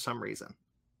her for some reason.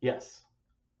 Yes.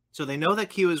 So they know that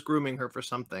Q is grooming her for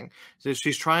something. So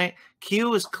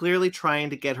Q is clearly trying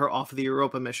to get her off of the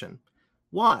Europa mission.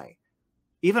 Why?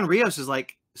 Even Rios is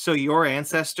like, so your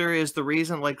ancestor is the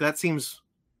reason? Like that seems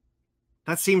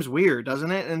weird,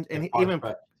 doesn't it?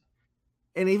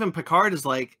 And even Picard is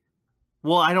like,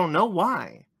 well, I don't know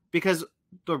why. Because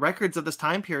the records of this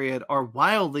time period are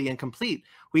wildly incomplete.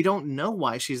 We don't know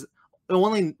why she's the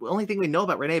only thing we know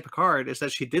about Rene Picard is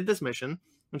that she did this mission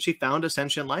and she found a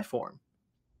sentient life form.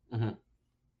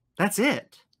 That's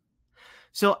it.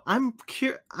 So I'm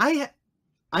curious. I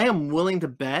am willing to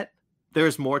bet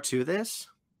there's more to this,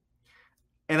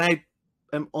 and I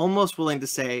am almost willing to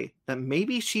say that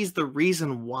maybe she's the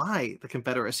reason why the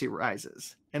Confederacy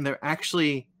rises, and they're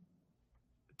actually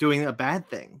doing a bad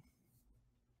thing.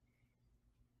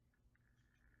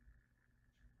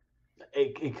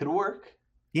 It could work.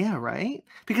 Yeah, right.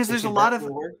 Because there's a lot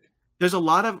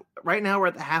of right now we're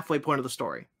at the halfway point of the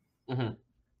story.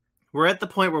 We're at the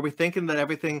point where we're thinking that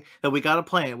everything that we got a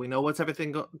plan. We know what's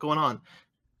everything going on.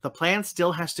 The plan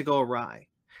still has to go awry.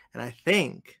 And I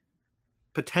think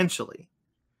potentially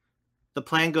the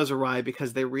plan goes awry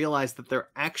because they realize that their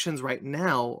actions right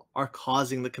now are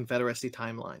causing the Confederacy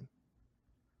timeline.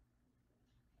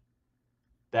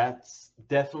 That's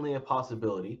definitely a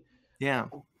possibility. Yeah.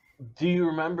 Do you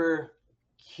remember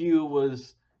Q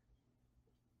was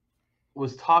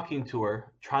talking to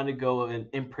her, trying to go and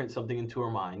imprint something into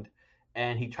her mind,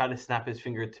 and he tried to snap his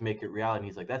finger to make it reality. And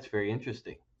he's like, that's very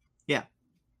interesting. Yeah.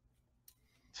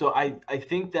 So I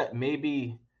think that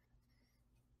maybe,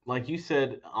 like you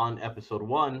said on episode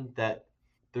 1, that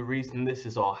the reason this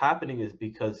is all happening is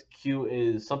because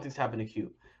something's happening to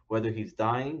Q. Whether he's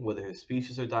dying, whether his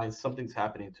species are dying, something's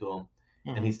happening to him.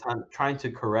 And he's trying to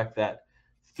correct that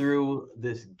through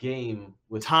this game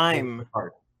with time.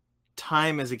 Picard.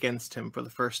 Time is against him for the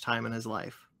first time in his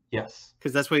life. Yes.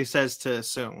 Because that's what he says to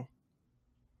Sung.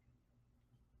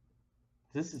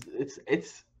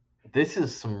 It's This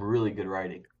is some really good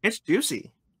writing. It's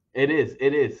juicy. It is.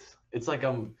 It is. It's like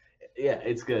yeah,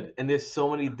 it's good. And there's so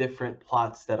many different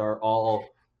plots that are all And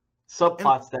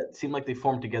subplots that seem like they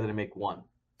form together to make one.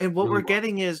 what Really we're well.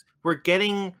 getting is we're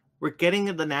getting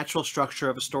the natural structure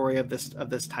of a story of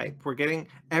this type. We're getting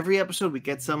every episode we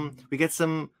get a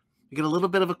little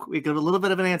bit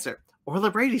of an answer.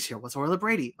 Orla Brady's here. What's Orla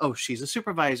Brady? Oh, she's a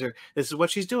supervisor. This is what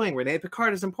she's doing. Renee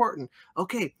Picard is important.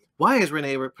 Okay, why is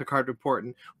Renee Picard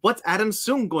important? What's Adam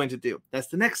Soong going to do? That's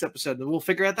the next episode, and we'll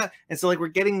figure out that. And so like we're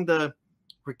getting it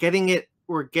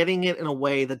in a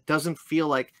way that doesn't feel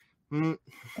like I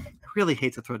really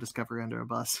hate to throw Discovery under a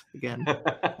bus again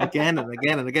and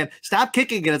again and again. Stop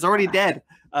kicking it. It's already dead.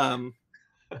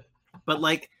 But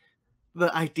like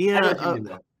the idea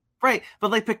of, right, but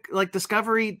like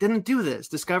Discovery didn't do this.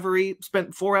 Discovery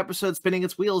spent 4 episodes spinning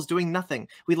its wheels doing nothing.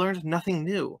 We learned nothing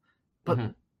new.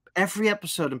 But every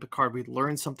episode in Picard, we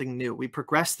learned something new. We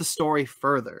progressed the story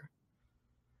further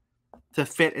to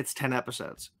fit its 10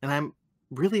 episodes. And I'm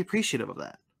really appreciative of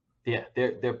that. Yeah,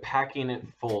 they're packing it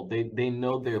full. They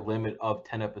know their limit of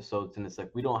 10 episodes, and it's like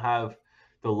we don't have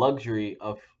the luxury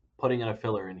of putting in a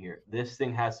filler in here. This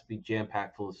thing has to be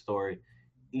jam-packed full of story.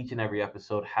 Each and every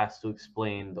episode has to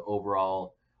explain the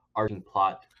overall arcing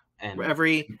plot, and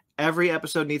every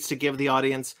episode needs to give the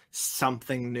audience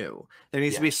something new. There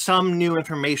needs to be some new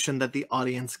information that the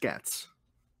audience gets.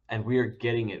 And we are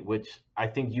getting it, which I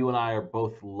think you and I are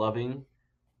both loving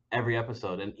every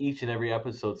episode, and each and every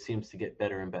episode seems to get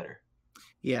better and better.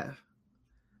 Yeah.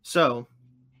 So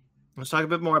let's talk a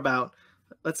bit more about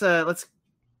let's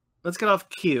get off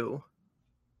Q,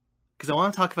 because I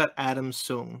want to talk about Adam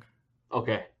Soong.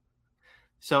 Okay.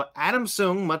 So Adam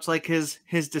Soong, much like his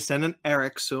descendant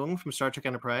Eric Soong from Star Trek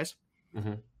Enterprise.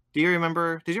 Mm-hmm. Do you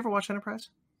remember? Did you ever watch Enterprise?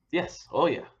 Yes. Oh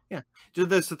yeah. Yeah.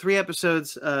 There's the 3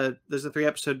 episodes. There's the 3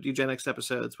 episode eugenics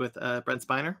episodes with Brent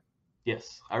Spiner.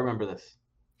 Yes, I remember this.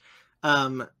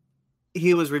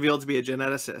 He was revealed to be a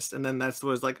geneticist, and then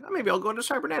was like, oh, maybe I'll go into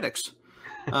cybernetics.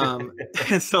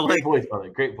 And so great voice, brother.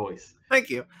 Great voice.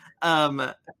 Thank you.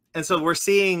 And so we're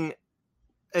seeing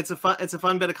it's a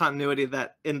fun bit of continuity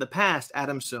that in the past,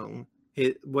 Adam Soong,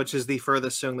 which is the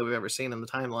furthest Soong that we've ever seen in the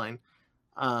timeline,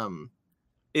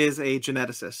 is a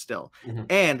geneticist still. Mm-hmm.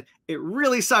 And it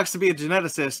really sucks to be a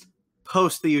geneticist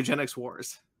post the eugenics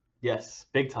wars. Yes,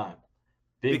 big time.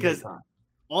 Big time.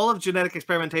 All of genetic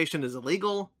experimentation is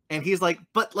illegal, and he's like,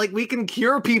 but like we can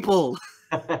cure people.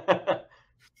 I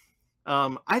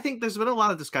think there's been a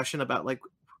lot of discussion about like,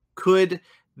 could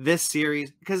this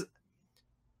series, because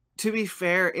to be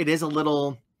fair, it is a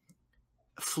little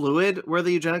fluid where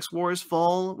the eugenics wars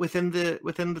fall within the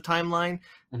timeline.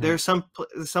 Mm-hmm. There's some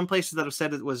places that have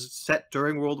said it was set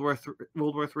during World War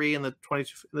III in the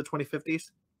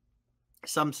 2050s.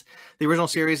 The original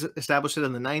series established it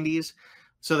in the 90s.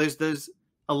 So there's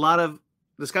a lot of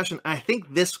discussion. I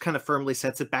think this kind of firmly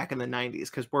sets it back in the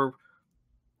 90s, because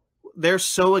they're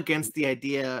so against the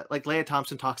idea. Like Leah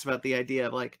Thompson talks about the idea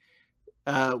of like,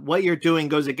 what you're doing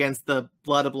goes against the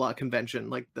blah blah blah convention.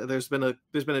 Like there's been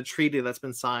a treaty that's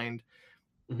been signed.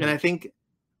 Mm-hmm. And I think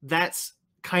that's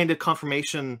kind of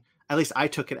confirmation, at least I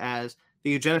took it as, the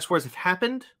eugenics wars have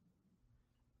happened.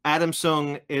 Adam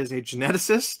Soong is a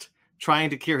geneticist trying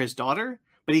to cure his daughter,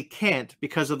 but he can't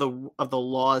because of the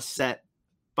laws set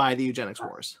by the eugenics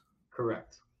wars.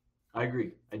 Correct. I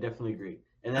agree. I definitely agree.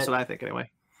 And that's what I think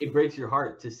anyway. It breaks your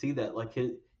heart to see that. Like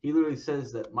he literally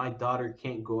says that my daughter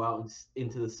can't go out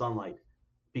into the sunlight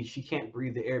because she can't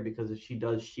breathe the air, because if she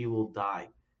does, she will die.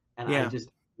 And they're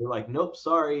like, nope,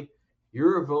 sorry,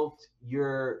 you're revoked.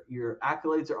 Your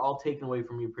accolades are all taken away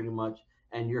from you pretty much,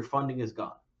 and your funding is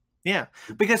gone. Yeah,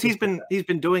 because he's been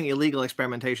doing illegal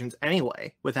experimentations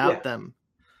anyway without them,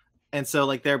 and so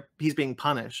like he's being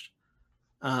punished.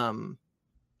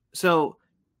 So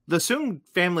the Soong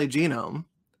family genome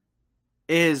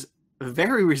is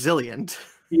very resilient.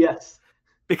 Yes.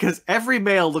 Because every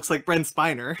male looks like Brent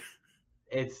Spiner.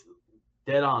 It's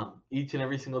dead on each and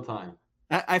every single time.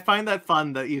 I find that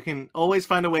fun that you can always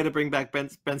find a way to bring back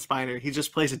Brent Spiner. He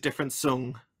just plays a different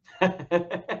Soong.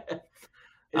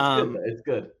 It's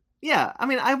good. Yeah, I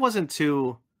mean, I wasn't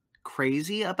too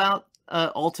crazy about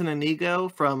Alton and Inigo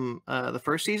from the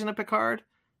first season of Picard.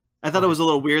 I thought it was a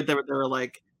little weird that they were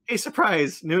like, hey,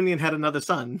 surprise, Noonien had another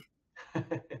son.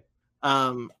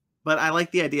 But I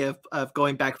like the idea of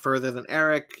going back further than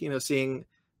Eric, seeing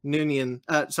seeing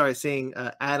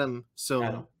Adam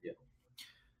Soong. Yeah.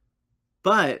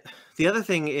 But the other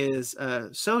thing is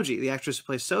Soji, the actress who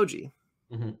plays Soji,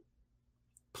 mm-hmm.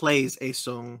 plays a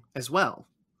Soong as well.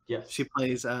 Yes. She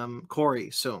plays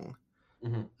Corey Soong.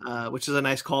 which is a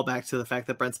nice callback to the fact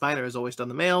that Brent Spiner has always done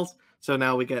the males. So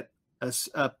now we get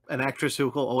an actress who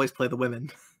will always play the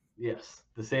women. Yes,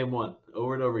 the same one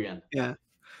over and over again. Yeah.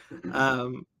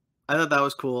 I thought that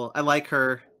was cool. I like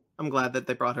her. I'm glad that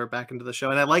they brought her back into the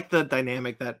show, and I like the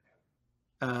dynamic that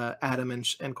Adam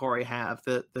and Corey have.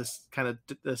 This kind of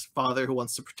this father who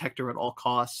wants to protect her at all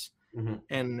costs,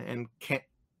 and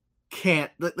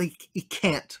can't like he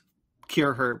can't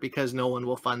cure her because no one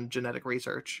will fund genetic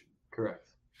research. Correct.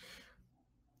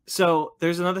 So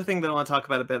there's another thing that I want to talk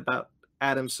about a bit about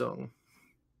Adam Sung.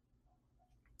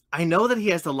 I know that he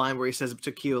has the line where he says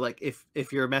to Q, like,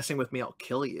 if you're messing with me, I'll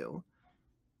kill you.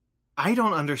 I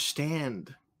don't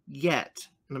understand yet,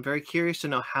 and I'm very curious to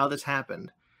know how this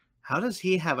happened. How does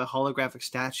he have a holographic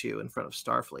statue in front of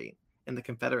Starfleet in the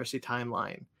Confederacy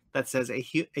timeline that says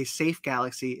a safe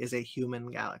galaxy is a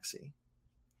human galaxy?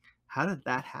 How did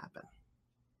that happen?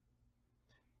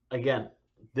 Again,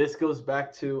 this goes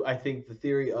back to, I think, the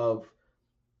theory of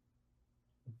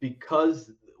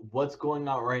because what's going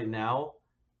on right now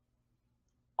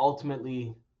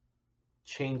ultimately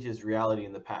changes reality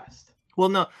in the past. Well,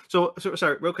 no. So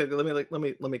sorry, real quick.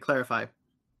 Let me clarify.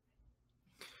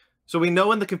 So we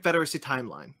know in the Confederacy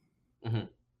timeline,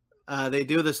 they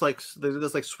do this like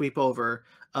sweep over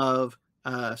of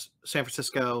San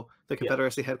Francisco, the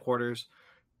Confederacy headquarters.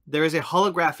 There is a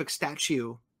holographic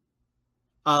statue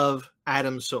of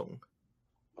Adam Sung.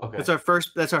 Okay. That's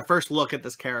our first look at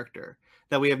this character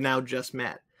that we have now just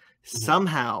met.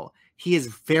 Somehow he is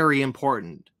very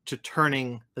important to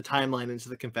turning the timeline into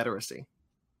the Confederacy.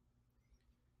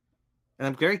 And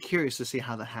I'm very curious to see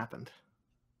how that happened.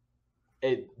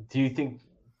 Do you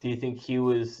think he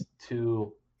was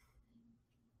to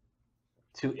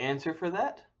answer for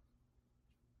that?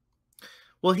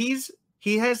 Well,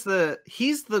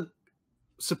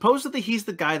 supposedly he's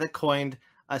the guy that coined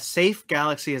a safe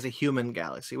galaxy as a human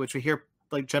galaxy, which we hear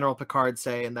like General Picard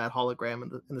say in that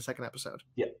hologram in the second episode.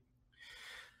 Yeah.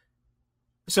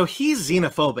 So he's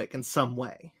xenophobic in some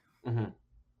way.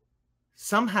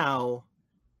 Somehow.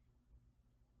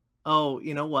 Oh,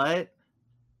 you know what?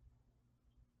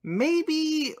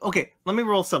 Maybe. Okay, let me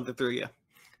roll something through you.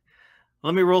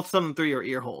 Let me roll something through your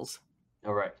ear holes.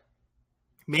 All right.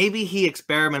 Maybe he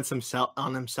experiments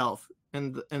on himself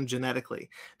and genetically,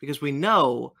 because we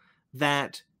know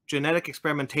that genetic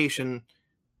experimentation,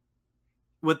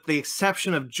 with the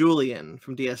exception of Julian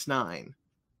from DS9,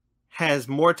 has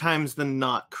more times than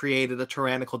not created a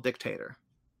tyrannical dictator.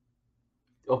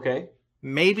 Okay.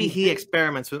 Maybe he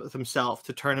experiments with himself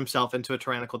to turn himself into a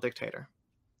tyrannical dictator.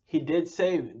 He did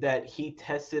say that he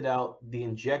tested out the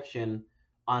injection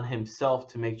on himself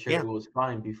to make sure it was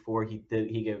fine before he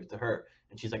gave it to her.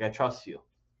 And she's like, I trust you.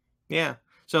 Yeah.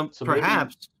 So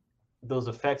perhaps those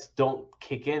effects don't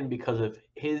kick in because of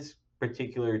his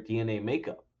particular DNA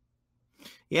makeup.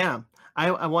 Yeah.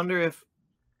 I wonder if,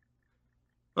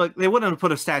 like, they wouldn't have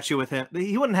put a statue with him.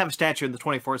 He wouldn't have a statue in the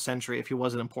 24th century if he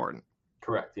wasn't important.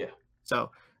 Correct. Yeah.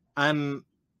 So I'm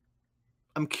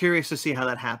curious to see how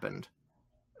that happened.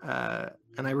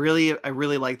 And I really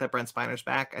like that Brent Spiner's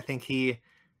back. I think he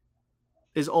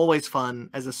is always fun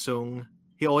as a Sung.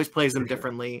 He always plays them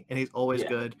differently, and he's always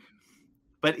good.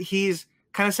 But he's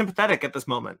kind of sympathetic at this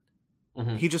moment.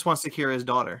 He just wants to cure his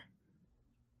daughter.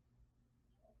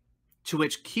 To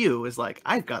which Q is like,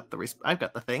 I've got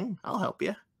the thing. I'll help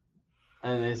you.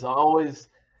 And it's always,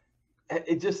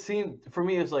 it just seemed, for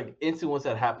me, it was like instant once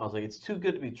that happened, I was like, it's too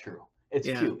good to be true. It's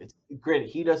Q. It's great.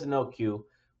 He doesn't know Q,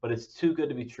 but it's too good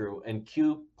to be true. And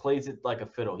Q plays it like a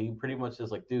fiddle. He pretty much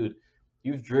is like, dude,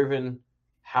 you've driven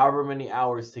however many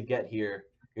hours to get here.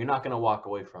 You're not going to walk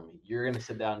away from me. You're going to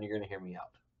sit down and you're going to hear me out.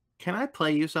 Can I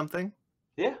play you something?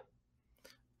 Yeah.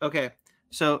 Okay.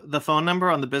 So the phone number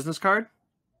on the business card,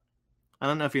 I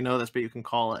don't know if you know this, but you can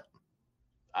call it.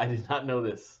 I did not know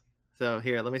this. So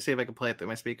here, let me see if I can play it through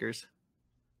my speakers.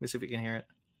 Let me see if you can hear it.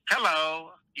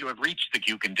 Hello. You have reached the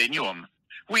Q Continuum.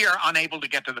 We are unable to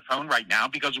get to the phone right now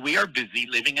because we are busy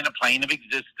living in a plane of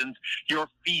existence your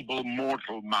feeble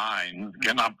mortal mind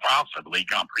cannot possibly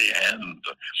comprehend.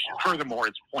 Furthermore,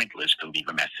 it's pointless to leave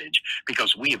a message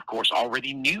because we, of course,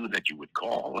 already knew that you would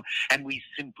call, and we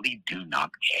simply do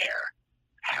not care.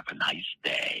 Have a nice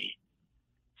day.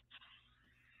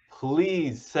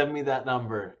 Please send me that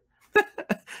number.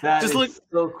 That is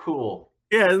so cool.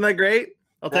 Yeah, isn't that great?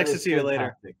 I'll text it to you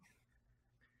later.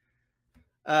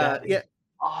 Yeah.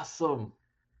 Awesome.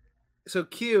 So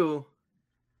Q,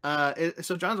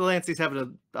 so John Delancey's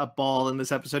having a ball in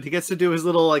this episode. He gets to do his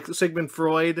little like Sigmund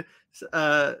Freud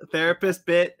therapist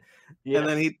bit, and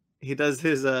then he does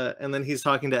his and then he's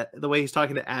talking to the way he's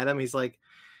talking to Adam. He's like,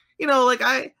 you know, like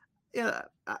yeah,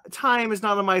 time is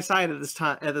not on my side at this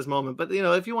time, at this moment. But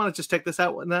if you want to just take this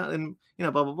out and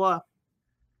blah blah blah.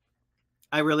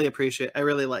 I really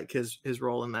like his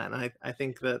role in that, and I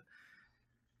think that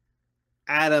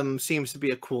Adam seems to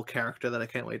be a cool character that I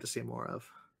can't wait to see more of.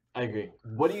 I agree.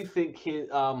 What do you think his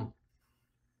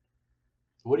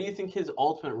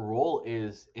ultimate role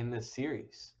is in this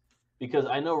series? Because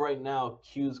I know right now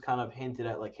Q's kind of hinted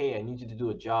at like, hey, I need you to do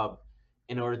a job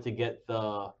in order to get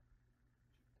the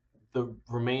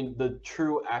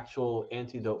true actual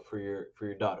antidote for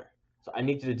your daughter. So I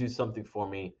need you to do something for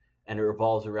me, and it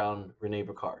revolves around Renee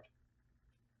Picard.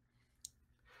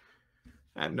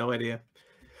 I have no idea.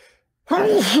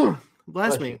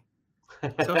 Bless me.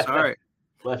 So sorry.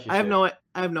 Bless you, I have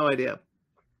no idea.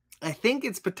 I think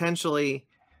it's potentially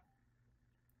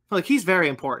like he's very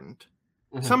important.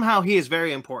 Mm-hmm. Somehow he is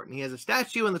very important. He has a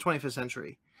statue in the 25th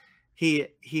century. He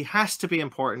has to be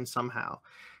important somehow.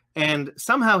 And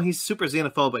somehow he's super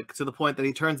xenophobic to the point that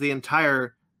he turns the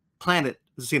entire planet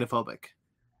xenophobic.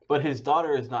 But his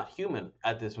daughter is not human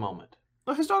at this moment.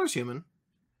 No, his daughter's human.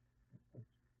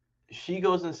 She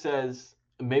goes and says,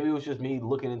 maybe it was just me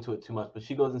looking into it too much, but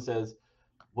she goes and says,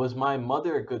 was my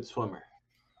mother a good swimmer?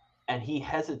 And he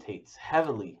hesitates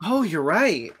heavily. Oh, you're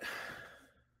right.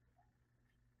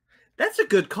 That's a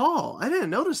good call. I didn't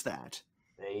notice that.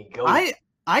 There you go.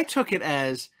 I took it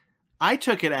as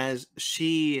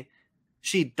she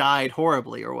died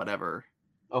horribly or whatever.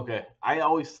 Okay. I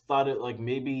always thought it like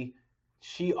maybe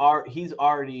he's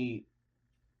already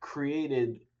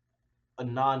created a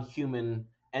non-human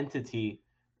entity,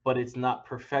 but it's not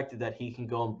perfected that he can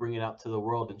go and bring it out to the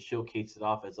world and showcase it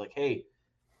off as like, hey,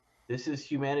 this is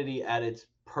humanity at its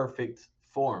perfect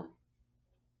form.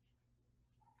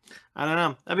 I don't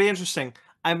know. That'd be interesting.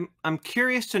 I'm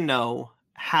curious to know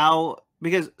how,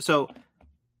 because so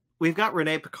we've got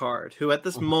Renee Picard, who at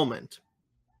this moment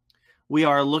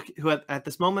at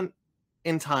this moment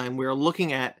in time we are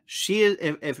looking at,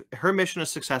 if her mission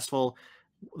is successful,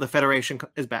 the Federation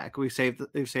is back. We've saved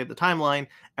the timeline.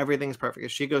 Everything's perfect.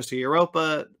 If she goes to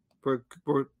Europa, we're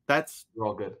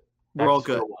all good. We're all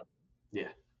good. Yeah.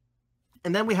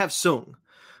 And then we have Sung,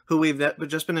 who we've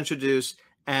just been introduced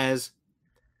as,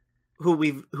 who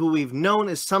we've known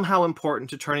is somehow important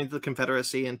to turning the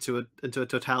Confederacy into a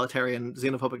totalitarian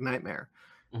xenophobic nightmare.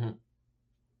 Mm-hmm.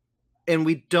 And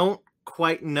we don't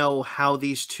quite know how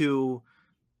these two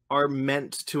are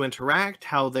meant to interact,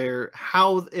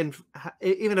 even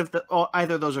if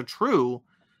either of those are true.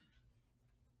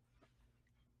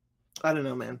 I don't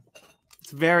know, man.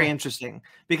 It's very interesting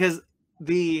because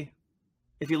if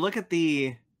you look at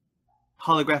the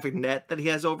holographic net that he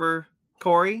has over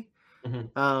Corey,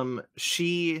 mm-hmm.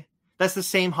 That's the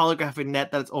same holographic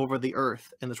net that's over the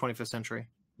Earth in the 25th century.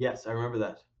 Yes, I remember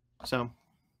that. So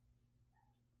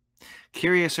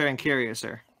curiouser and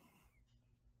curiouser.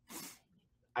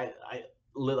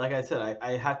 Like I said,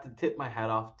 I have to tip my hat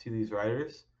off to these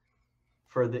writers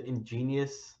for the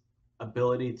ingenious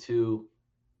ability to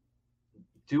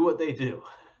do what they do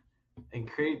and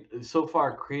create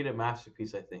a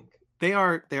masterpiece. I think they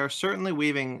are certainly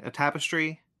weaving a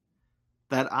tapestry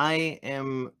that I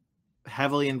am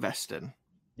heavily invested.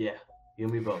 Yeah, you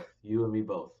and me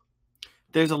both.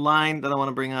 There's a line that I want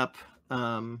to bring up.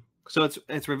 So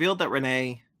it's revealed that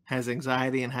Renee has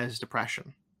anxiety and has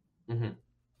depression. Mm-hmm.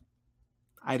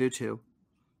 I do too.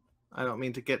 I don't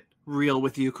mean to get real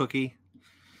with you, Cookie.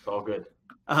 It's all good.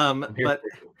 But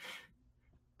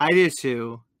I do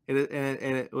too.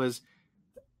 It was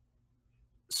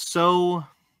so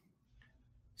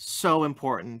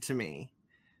important to me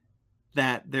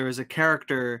that there is a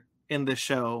character in the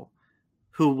show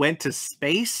who went to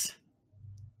space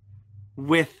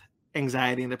with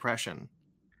anxiety and depression,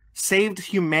 saved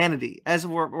humanity as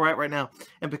we're at right now.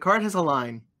 And Picard has a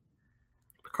line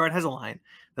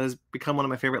that has become one of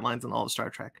my favorite lines in all of Star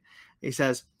Trek. He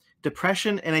says,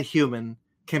 "Depression in a human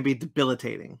can be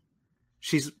debilitating.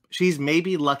 She's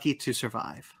maybe lucky to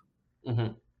survive."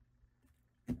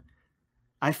 Mm-hmm.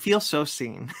 I feel so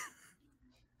seen.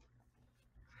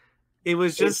 It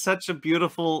was just such a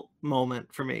beautiful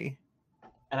moment for me.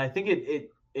 And I think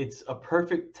it's a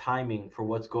perfect timing for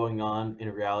what's going on in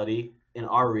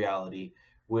our reality,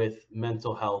 with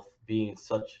mental health being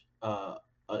such an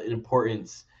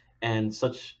importance and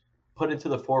such put into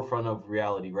the forefront of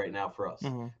reality right now for us.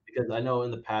 Mm-hmm. Because I know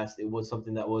in the past it was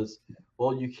something that was,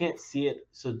 well, you can't see it.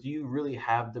 So do you really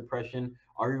have depression?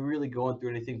 Are you really going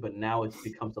through anything? But now it's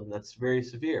become something that's very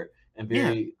severe and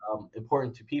very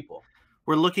important to people.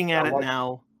 We're looking at it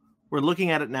now. We're looking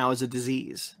at it now as a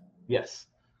disease. Yes.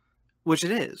 Which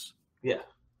it is. Yeah.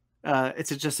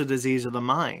 It's just a disease of the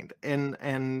mind.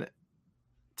 And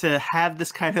to have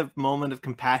this kind of moment of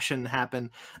compassion happen.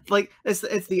 Like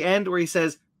it's the end where he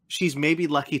says she's maybe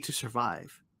lucky to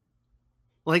survive.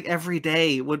 Like every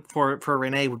day would for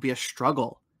Renee would be a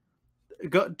struggle.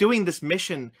 Doing this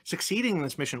mission, succeeding in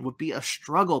this mission would be a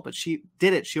struggle, but she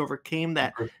did it. She overcame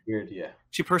that.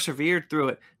 She persevered through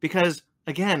it because,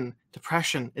 again,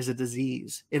 depression is a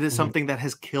disease. It is something that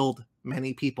has killed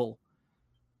many people.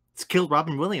 It's killed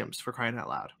Robin Williams, for crying out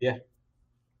loud. Yeah.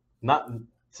 Not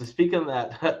so. Speaking of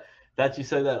that, that you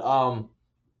said that.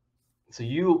 So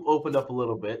you opened up a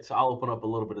little bit. So I'll open up a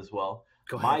little bit as well.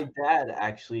 Go ahead. My dad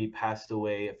actually passed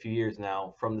away a few years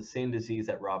now from the same disease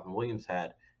that Robin Williams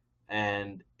had,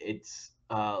 and it's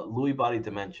Lewy body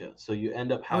dementia. So you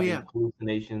end up having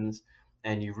hallucinations,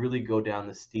 and you really go down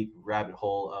the steep rabbit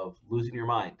hole of losing your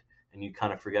mind, and you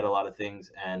kind of forget a lot of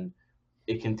things, and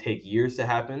it can take years to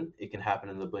happen. It can happen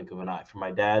in the blink of an eye. For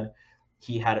my dad,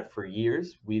 he had it for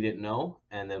years. We didn't know,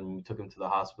 and then when we took him to the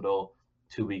hospital,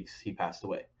 2 weeks, he passed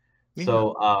away. Yeah.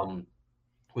 So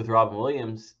with Robin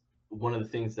Williams, one of the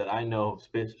things that I know,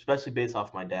 especially based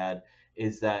off my dad,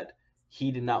 is that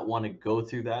he did not want to go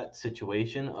through that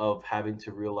situation of having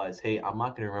to realize, hey, I'm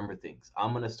not going to remember things.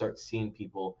 I'm going to start seeing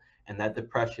people, and that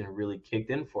depression really kicked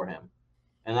in for him.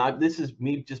 And this is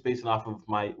me just basing off of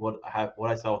what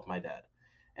I saw with my dad.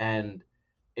 And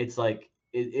it's like,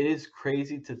 it is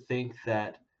crazy to think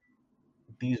that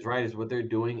these writers, what they're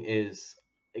doing is,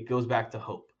 it goes back to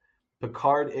hope.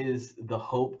 Picard is the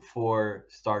hope for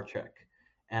Star Trek.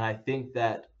 And I think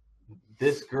that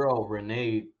this girl,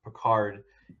 Renee Picard,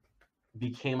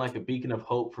 became like a beacon of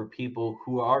hope for people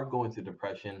who are going through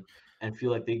depression and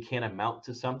feel like they can't amount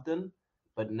to something.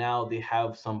 But now they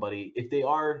have somebody, if they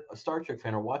are a Star Trek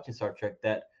fan or watching Star Trek,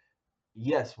 that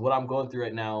yes, what I'm going through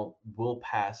right now will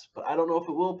pass, but I don't know if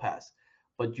it will pass.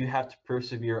 But you have to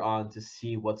persevere on to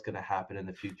see what's going to happen in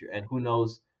the future. And who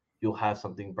knows, you'll have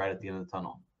something bright at the end of the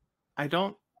tunnel. I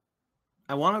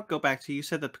want to go back to, you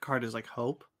said that Picard is like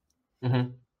hope.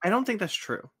 Mm-hmm. I don't think that's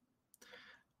true.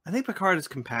 I think Picard is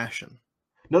compassion.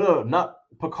 No, not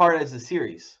Picard as a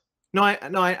series. No,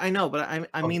 I know, but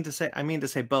I mean to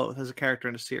say both as a character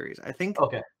in a series. I think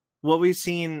okay. What we've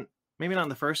seen, maybe not in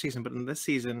the first season, but in this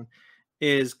season,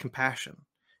 is compassion.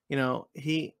 You know,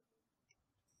 he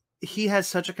has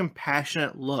such a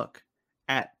compassionate look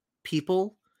at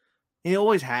people. He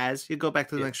always has. You go back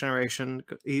to the Next Generation.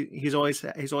 He's always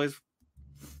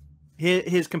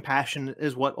his compassion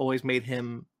is what always made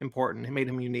him important. It made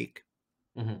him unique.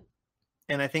 Mm-hmm.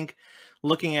 And I think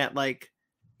looking at, like,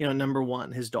 you know, number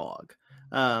one, his dog,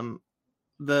 the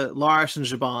Lars and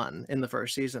Zhaban in the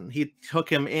first season, he took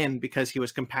him in because he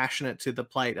was compassionate to the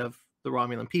plight of the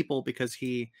Romulan people, because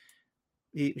he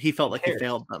felt like he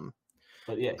failed them.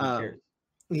 But yeah, he cared.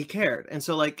 He cared. And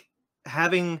so, like,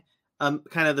 having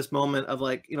kind of this moment of,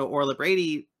 like, you know, Orla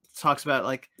Brady talks about,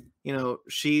 like, you know,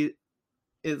 she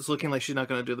is looking like she's not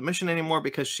going to do the mission anymore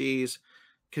because she's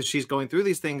going through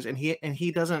these things, and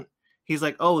he doesn't, he's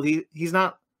like, oh, he's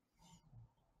not,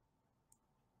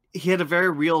 he had a very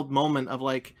real moment of,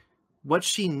 like, what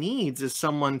she needs is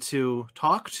someone to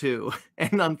talk to.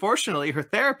 And unfortunately, her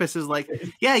therapist is like,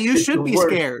 yeah, you should be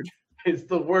scared. It's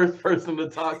the worst person to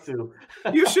talk to.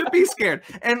 You should be scared.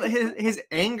 And his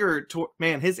anger,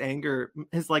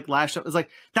 his like lash up is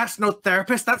like, that's no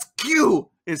therapist, that's Q,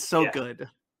 is so good.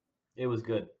 It was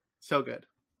good. So good.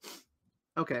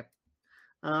 Okay.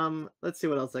 Let's see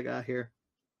what else I got here.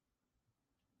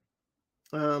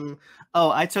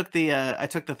 I took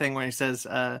the thing where he says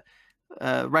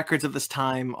records of this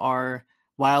time are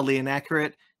wildly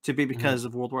inaccurate to be because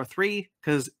of World War III,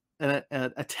 because a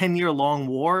 10-year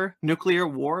long nuclear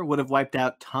war would have wiped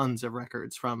out tons of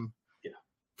records from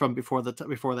before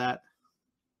that.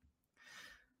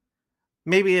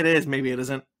 Maybe it is, maybe it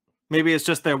isn't. Maybe it's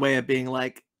just their way of being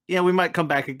like, yeah, we might come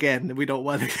back again. We don't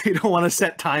want to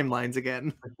set timelines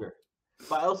again. For sure.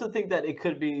 But I also think that it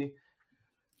could be,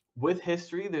 with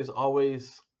history, there's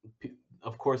always,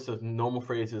 of course, the normal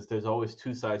phrase is there's always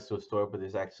two sides to a story, but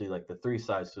there's actually like the three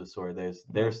sides to a story. There's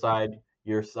their side,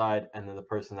 your side, and then the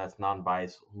person that's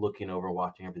non-biased looking over,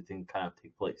 watching everything kind of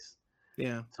take place.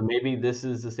 Yeah. So maybe this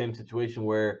is the same situation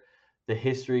where the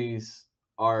histories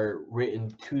are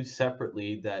written too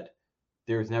separately, that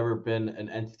there's never been an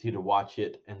entity to watch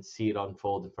it and see it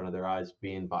unfold in front of their eyes,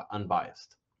 being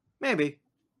unbiased. Maybe.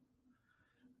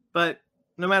 But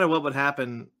no matter what would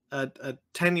happen, a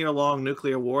 10-year long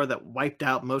nuclear war that wiped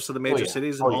out most of the major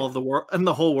cities in all of the world, and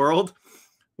the whole world,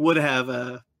 would have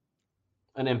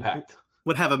an impact.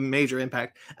 Would have a major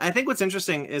impact. I think what's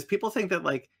interesting is people think that,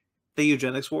 like, the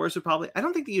eugenics wars would probably, I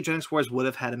don't think the eugenics wars would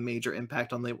have had a major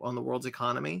impact on the world's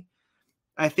economy.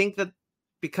 I think that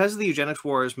because the eugenics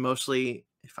wars mostly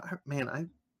I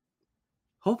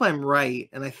hope I'm right,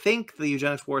 and I think the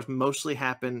eugenics wars mostly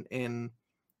happen in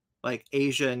like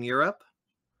Asia and Europe.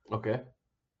 Okay.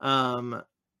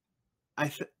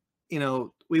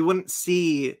 We wouldn't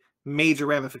see major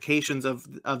ramifications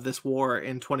of this war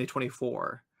in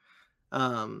 2024.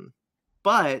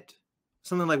 But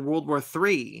something like World War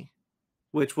III,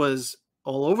 which was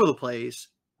all over the place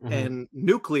and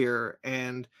nuclear,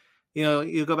 and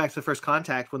you go back to the First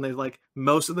Contact when they like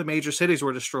most of the major cities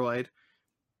were destroyed,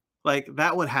 like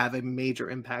that would have a major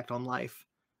impact on life,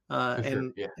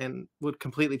 and would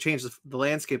completely change the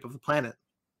landscape of the planet.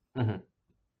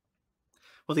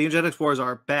 Well, the eugenics wars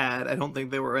are bad. I don't think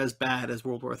they were as bad as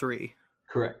World War III.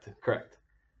 Correct.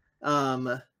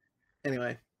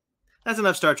 Anyway, that's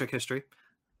enough Star Trek history.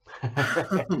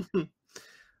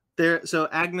 So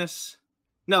Agnes.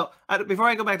 No, before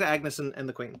I go back to Agnes and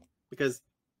the Queen, because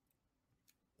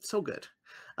so good.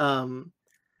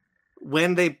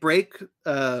 When they break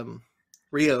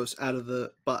Rios out of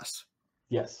the bus.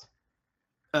 Yes.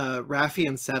 Raffi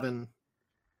and Seven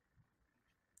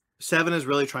is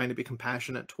really trying to be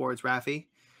compassionate towards Raffi,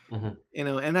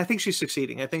 and I think she's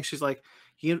succeeding. I think she's like,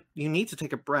 you need to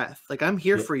take a breath. Like, I'm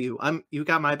here for you. You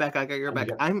got my back. I got your back.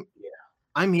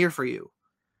 I'm here for you.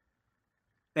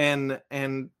 And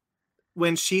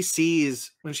when she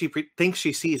thinks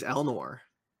she sees Elnor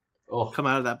come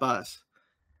out of that bus,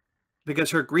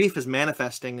 because her grief is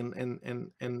manifesting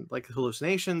in like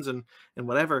hallucinations and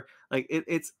whatever, like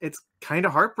it's kind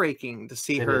of heartbreaking to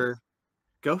see her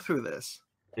go through this.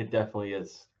 It definitely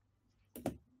is.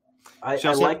 I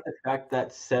like the fact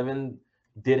that Seven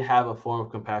did have a form of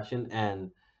compassion,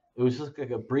 and it was just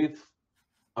like a brief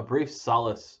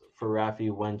solace for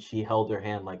Raffi when she held her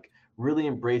hand, like really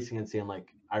embracing and saying,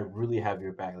 like, I really have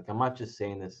your back. Like, I'm not just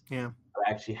saying this. Yeah.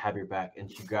 I actually have your back. And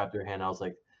she grabbed her hand. I was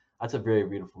like, that's a very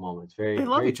beautiful moment. It's very, they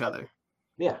love very each other.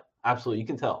 Yeah, absolutely. You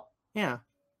can tell. Yeah.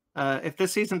 If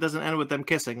this season doesn't end with them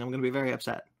kissing, I'm going to be very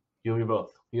upset. You and me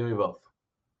both.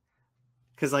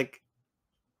 Because, like,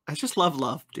 I just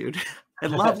love, dude. I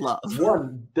love.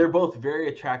 One, they're both very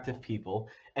attractive people,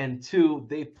 and two,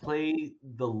 they play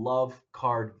the love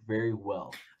card very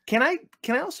well. Can I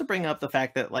also bring up the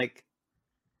fact that, like,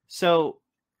 so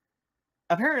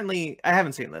apparently I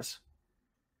haven't seen this.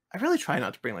 I really try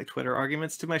not to bring like Twitter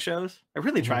arguments to my shows. I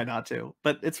really try not to,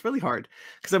 but it's really hard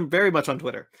because I'm very much on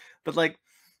Twitter. But like,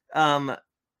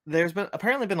 there's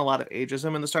apparently been a lot of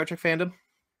ageism in the Star Trek fandom,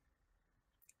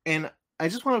 and I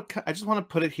just want to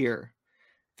put it here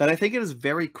that I think it is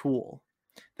very cool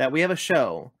that we have a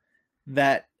show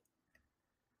that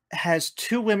has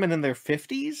two women in their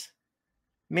 50s,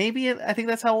 maybe I think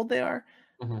that's how old they are,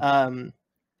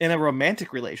 in a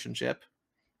romantic relationship,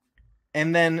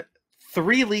 and then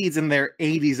 3 leads in their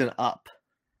 80s and up.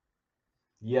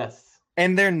 Yes.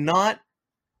 And they're not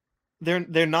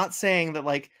saying that,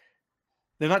 like,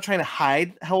 they're not trying to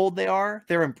hide how old they are.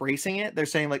 They're embracing it. They're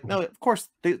saying, like, no, of course,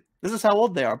 this is how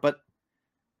old they are, but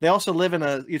they also live in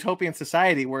a utopian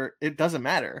society where it doesn't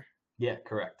matter. Yeah,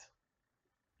 correct.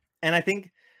 And I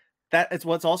think that is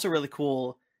what's also really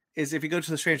cool is if you go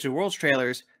to the Strange New Worlds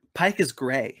trailers, Pike is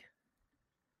gray.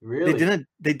 Really?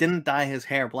 They didn't dye his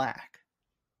hair black.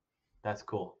 That's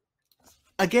cool.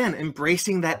 Again,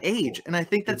 embracing that age. Cool. And I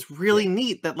think that's really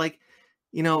neat that, like,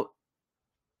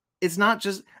 it's not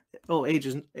just, age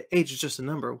is just a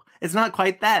number. It's not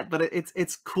quite that, but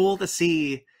it's cool to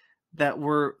see that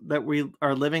we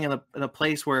are living in a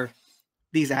place where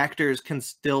these actors can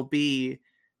still be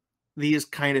these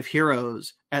kind of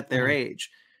heroes at their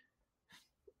age.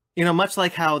 Much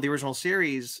like how the original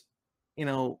series,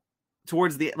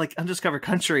 towards the, like, Undiscovered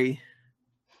Country,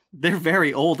 they're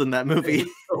very old in that movie.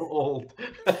 So old.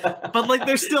 But, like,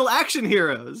 they're still action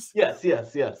heroes. Yes.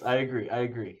 I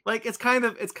agree. Like, it's kind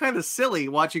of silly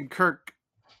watching Kirk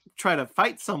try to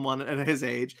fight someone at his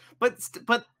age, but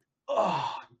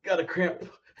oh, got a cramp.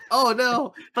 Oh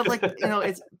no. But, like,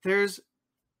 there's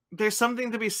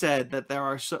something to be said that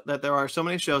there are so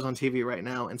many shows on TV right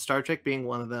now, and Star Trek being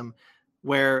one of them,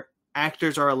 where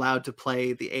actors are allowed to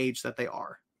play the age that they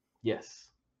are. Yes.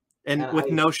 And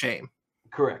with no shame.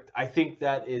 Correct. I think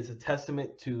that is a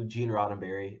testament to Gene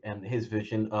Roddenberry and his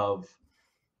vision of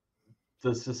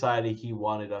the society he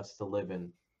wanted us to live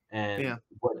in, and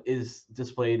what is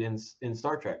displayed in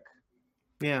Star Trek.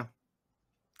 Yeah.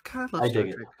 God, I love Star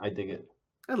Trek. I dig it.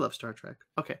 I love Star Trek.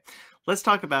 Okay. Let's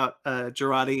talk about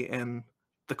Jurati and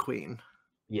the Queen.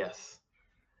 Yes.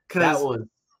 That was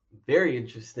very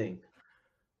interesting.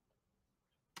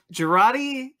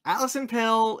 Jurati, Alison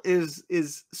Pill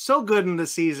is so good in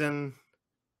this season.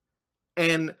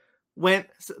 And when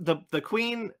the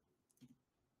Queen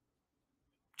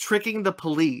tricking the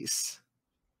police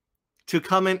to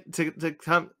come in to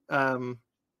come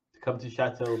to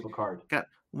Chateau Picard. God,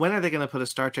 when are they going to put a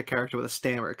Star Trek character with a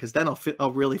stammer? Because then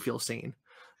I'll really feel seen.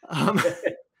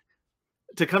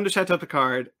 To come to Chateau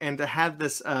Picard and to have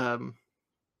this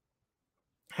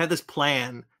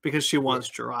plan because she wants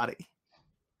Jurati.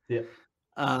 Yeah.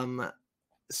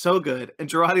 So good. And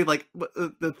Jurati, like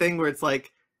the thing where it's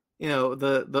like, you know,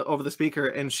 the over the speaker,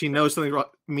 and she knows something wrong,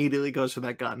 immediately goes for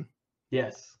that gun.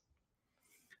 Yes.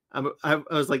 I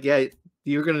was like, yeah,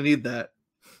 you're gonna need that.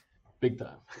 Big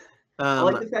time. I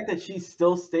like the fact that she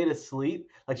still stayed asleep.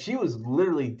 Like she was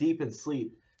literally deep in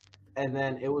sleep. And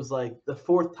then it was like the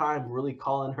fourth time really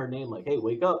calling her name, like, hey,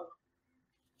 wake up.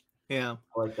 Yeah.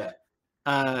 I like that.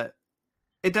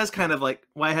 It does kind of like,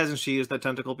 why hasn't she used that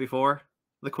tentacle before?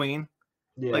 The Queen?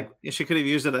 Yeah. Like she could have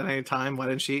used it at any time. Why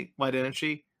didn't she?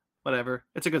 Whatever.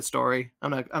 It's a good story.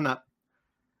 I'm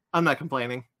not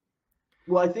complaining.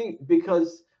 Well, I think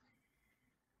because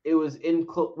it was in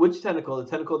which tentacle? The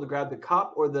tentacle to grab the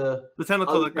cop or the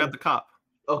tentacle that grabbed the cop?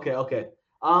 Okay.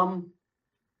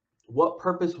 What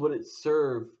purpose would it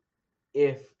serve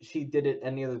if she did it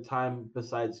any other time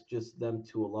besides just them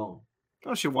two alone?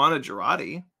 Oh, she wanted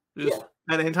Jurati. Just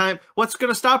at any time. What's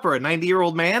going to stop her? A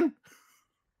 90-year-old man?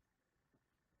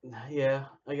 Yeah,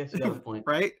 I guess you got a point.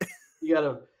 Right? You got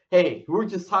to. Hey, we're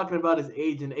just talking about his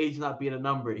age and age not being a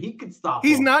number. He could stop.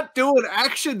 He's not doing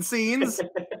action scenes.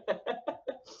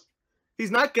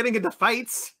 He's not getting into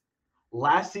fights.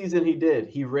 Last season he did.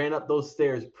 He ran up those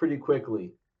stairs pretty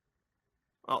quickly.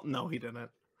 Oh, no, he didn't.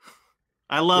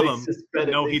 I love him.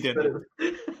 No, he didn't.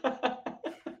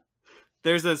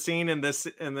 There's a scene in this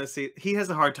he has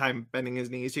a hard time bending his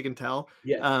knees, you can tell.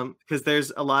 Yeah. Because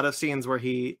there's a lot of scenes where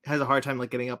he has a hard time like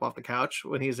getting up off the couch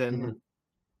when he's in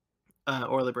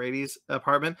Orla Brady's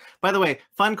apartment. By the way,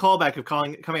 fun callback of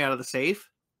coming out of the safe.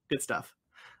 Good stuff.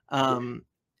 And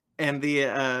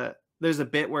there's a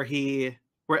bit where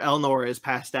Elnor is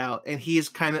passed out and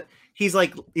he's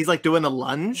like doing a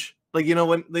lunge. Like, you know,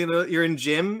 when you're in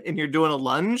gym and you're doing a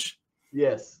lunge.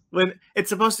 Yes. When he's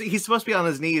supposed to be on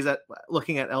his knees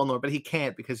looking at Elnor, but he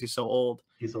can't because he's so old.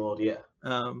 He's old, yeah.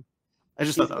 I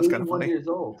just thought that was kind of funny. 81 years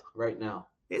old right now.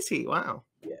 Is he? Wow.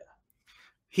 Yeah.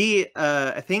 He,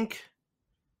 I think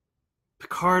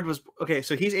Picard was okay.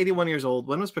 So he's 81 years old.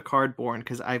 When was Picard born?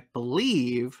 Because I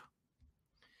believe,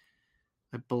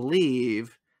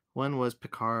 when was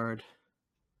Picard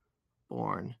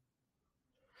born?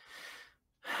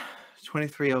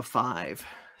 2305.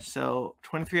 So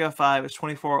 2305 is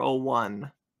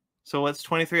 2401. So what's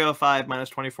 2305 minus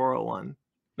 2401?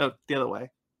 No, the other way.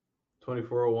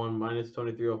 2401 minus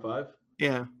 2305?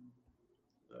 Yeah.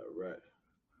 Right.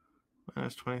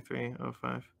 Minus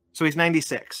 2305. So he's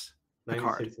 96.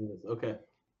 96 in this. Okay.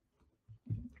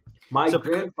 My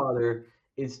grandfather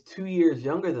is 2 years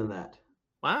younger than that.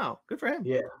 Wow. Good for him.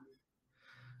 Yeah.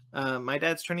 My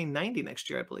dad's turning 90 next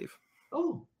year, I believe.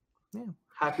 Oh. Yeah.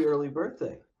 Happy early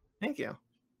birthday. Thank you.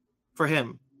 For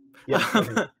him.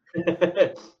 Yeah.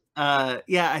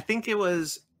 Yeah, I think it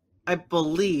was, I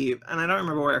believe, and I don't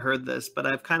remember where I heard this, but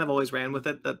I've kind of always ran with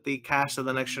it, that the cast of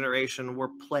The Next Generation were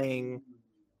playing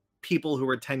people who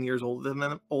were 10 years older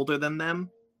than them.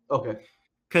 Okay.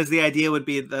 Because the idea would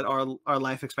be that our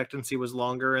life expectancy was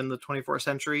longer in the 24th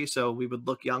century, so we would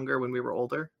look younger when we were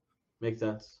older. Makes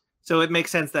sense. So it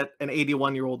makes sense that an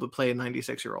 81-year-old would play a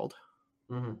 96-year-old.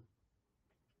 Mm-hmm.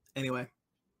 Anyway,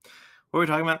 what were we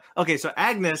talking about? Okay, so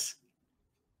Agnes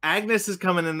is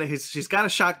coming in. She's got a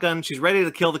shotgun. She's ready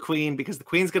to kill the Queen because the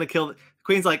Queen's going to kill. The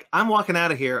Queen's like, I'm walking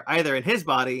out of here either in his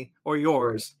body or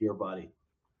yours. Or your body.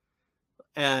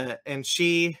 And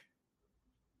she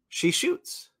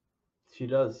shoots. She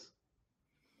does.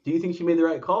 Do you think she made the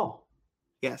right call?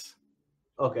 Yes.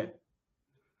 Okay.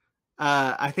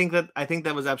 I think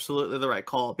that was absolutely the right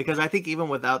call because I think even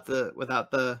without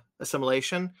the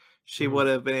assimilation, she would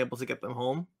have been able to get them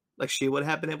home. Like she would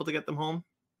have been able to get them home.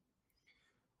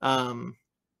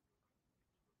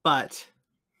 But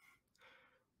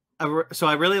so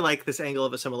I really like this angle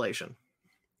of assimilation.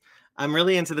 I'm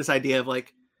really into this idea of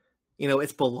like, you know,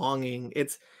 it's belonging.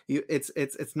 It's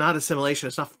not assimilation.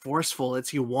 It's not forceful.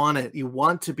 It's you want it. You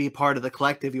want to be part of the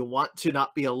collective. You want to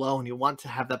not be alone. You want to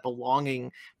have that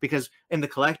belonging because in the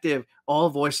collective, all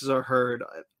voices are heard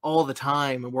all the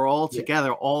time, and we're all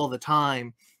together all the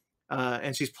time.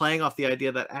 And she's playing off the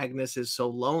idea that Agnes is so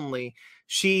lonely.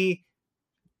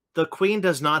 The Queen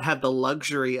does not have the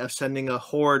luxury of sending a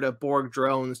horde of Borg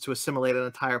drones to assimilate an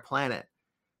entire planet.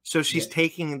 So she's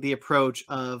taking the approach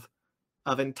of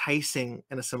enticing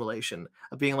an assimilation,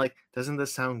 of being like, doesn't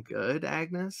this sound good,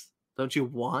 Agnes? Don't you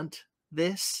want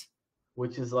this?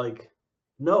 Which is like,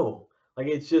 no.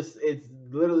 Like it's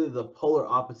literally the polar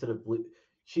opposite of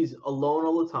she's alone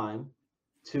all the time.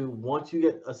 To once you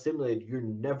get assimilated, you're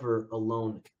never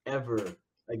alone ever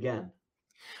again.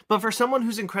 But for someone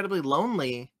who's incredibly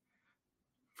lonely,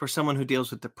 for someone who deals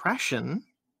with depression,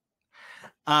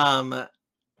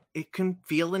 it can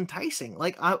feel enticing.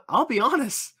 Like I'll be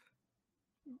honest,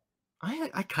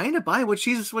 I kind of buy what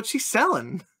she's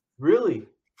selling. Really?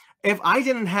 If I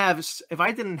didn't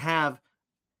have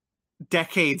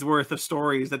decades worth of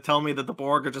stories that tell me that the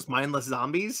Borg are just mindless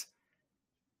zombies,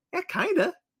 yeah,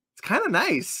 kinda. It's kind of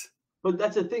nice. But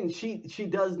that's the thing. She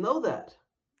does know that.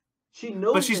 She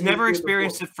knows, but she's never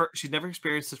experienced it. She's never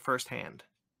experienced it firsthand.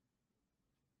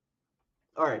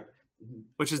 All right,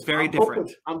 which is very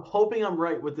different. I'm hoping I'm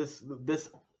right with this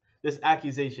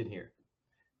accusation here.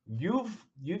 You've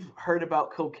heard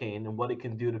about cocaine and what it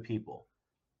can do to people.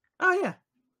 Oh yeah.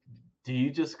 Do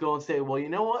you just go and say, well, you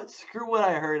know what? Screw what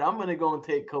I heard. I'm gonna go and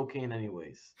take cocaine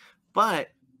anyways. But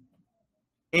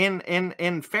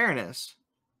in fairness,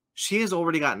 she has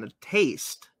already gotten a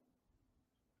taste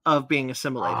of being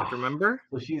assimilated. Remember?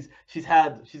 So she's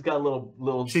got a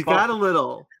little. She's got a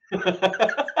little.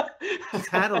 She's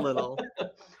had a little.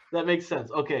 That makes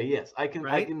sense. Okay, yes, I can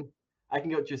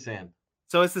get what you're saying.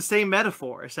 So it's the same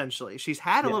metaphor essentially. She's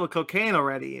had a little cocaine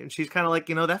already, and she's kind of like,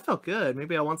 that felt good.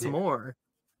 Maybe I want some more.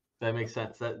 That makes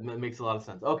sense. That makes a lot of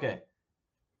sense. Okay.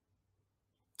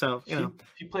 So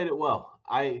she played it well.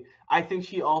 I think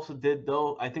she also did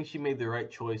though. I think she made the right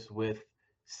choice with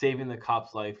saving the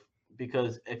cop's life,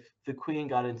 because if the Queen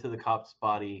got into the cop's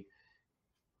body,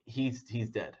 he's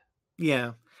dead.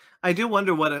 Yeah. I do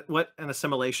wonder what an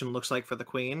assimilation looks like for the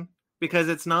Queen, because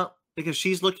it's not, because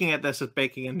she's looking at this as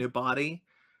making a new body.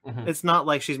 Mm-hmm. It's not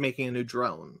like she's making a new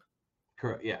drone.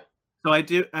 Correct. Yeah. So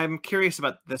I'm curious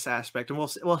about this aspect, and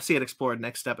we'll see it explored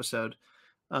next episode.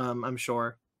 I'm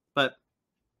sure, but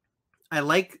I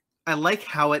like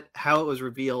how it was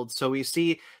revealed. So we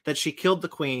see that she killed the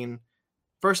Queen.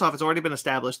 First off, it's already been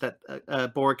established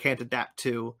that Borg can't adapt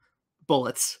to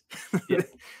bullets,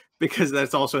 because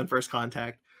that's also in First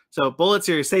Contact. So bullets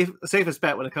are your safest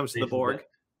bet when it comes to the Borg.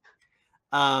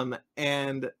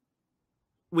 And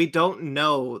we don't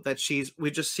know that we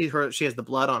just see her. She has the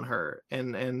blood on her,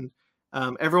 and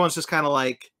everyone's just kind of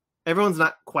like, everyone's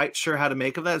not quite sure how to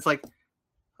make of that. It's like,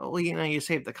 oh, well, you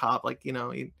saved the cop, like,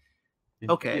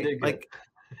 okay, like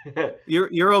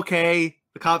you're okay.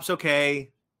 The cop's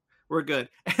okay. We're good.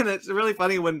 And it's really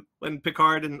funny when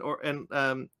Picard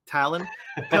and Talon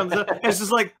comes up. It's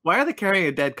just like, why are they carrying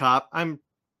a dead cop? I'm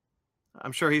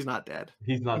sure he's not dead.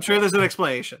 He's not. I'm sure there's an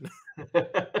explanation.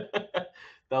 That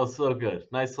was so good.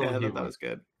 Nice little humor. That was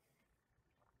good.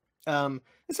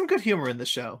 There's some good humor in the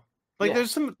show. Like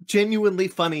there's some genuinely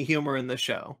funny humor in the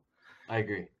show. I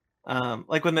agree.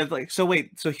 Like when they're like, so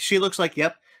wait, so she looks like,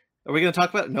 yep. Are we going to talk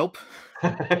about it? Nope.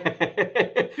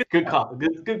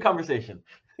 Good conversation.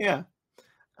 Yeah.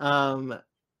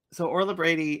 So Orla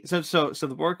Brady, so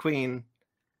the Borg Queen,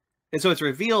 and so it's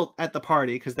revealed at the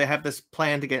party, because they have this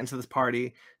plan to get into this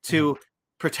party to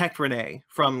protect Renee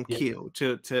from Q,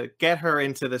 to get her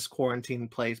into this quarantine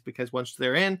place, because once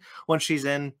she's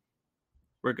in,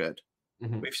 we're good.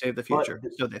 We've saved the future.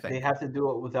 But so they think. They have to do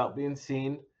it without being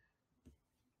seen.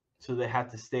 So they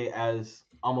have to stay as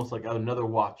almost like another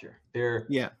Watcher. They're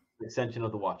an extension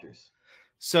of the Watchers.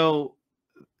 So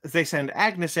they send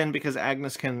Agnes in, because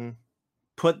Agnes can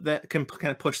kind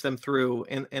of push them through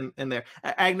in there.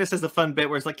 Agnes has a fun bit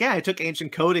where it's like, yeah, I took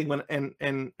ancient coding when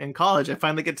in college. I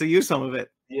finally get to use some of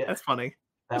it. Yeah, that's funny.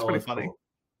 That's pretty funny.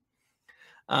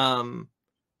 Cool.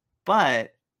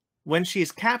 But when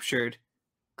she's captured,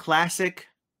 classic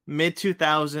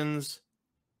mid-2000s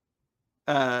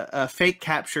a fake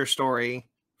capture story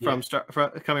coming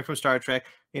from Star Trek.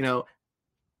 The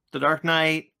Dark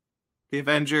Knight, the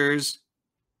Avengers,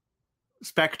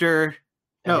 Spectre,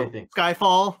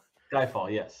 Skyfall.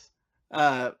 Skyfall, yes.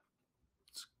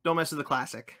 Don't mess with the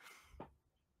classic.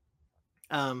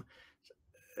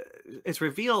 It's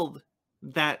revealed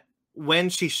that when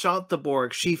she shot the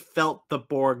Borg, she felt the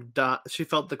Borg she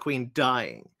felt the Queen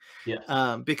dying. Yes.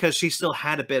 Because she still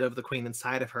had a bit of the Queen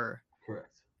inside of her. Correct.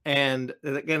 And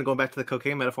again, going back to the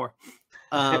cocaine metaphor,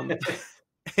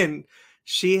 and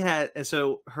she had, and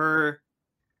so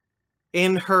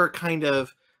in her kind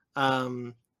of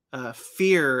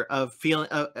fear of feeling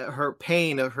her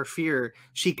pain, of her fear,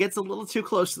 she gets a little too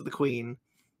close to the Queen,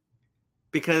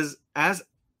 because as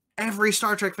every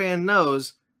Star Trek fan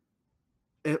knows,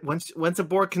 once if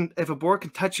a Borg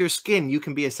can touch your skin, you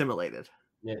can be assimilated.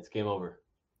 Yeah, it's game over.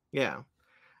 Yeah.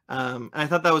 I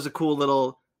thought that was a cool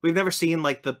little. We've never seen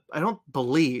I don't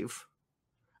believe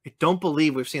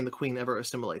we've seen the Queen ever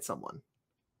assimilate someone.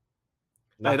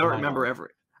 I don't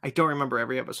remember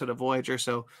every episode of Voyager,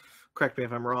 so correct me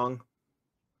if I'm wrong.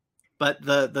 But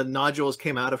the nodules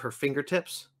came out of her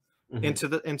fingertips into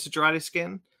Jurati's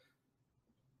skin.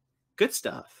 Good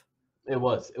stuff. It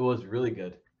was really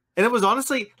good. And it was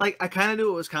honestly like I kind of knew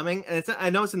it was coming, and I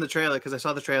know it's in the trailer because I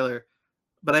saw the trailer,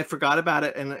 but I forgot about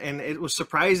it, and it was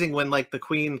surprising when like the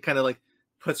queen kind of like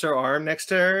puts her arm next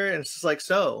to her, and it's just like,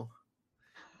 so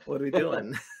what are we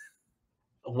doing?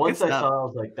 Once I saw it, I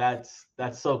was like, that's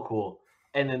so cool.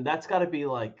 And then that's got to be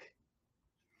like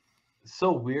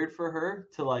so weird for her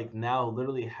to like now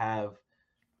literally have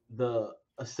the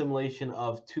assimilation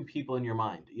of two people in your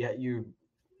mind. Yeah,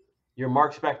 you're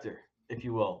Mark Spector, if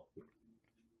you will.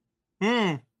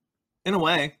 In a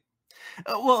way.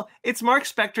 Well, it's Mark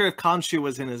Spector if Khonshu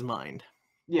was in his mind.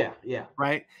 Yeah.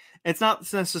 Right? It's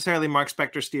not necessarily Mark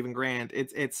Spector, Stephen Grant.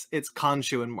 It's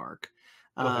Khonshu and Mark.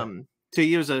 Okay. To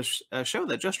use a show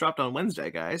that just dropped on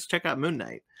Wednesday, guys. Check out Moon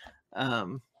Knight.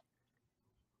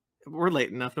 We're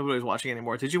late enough. Nobody's watching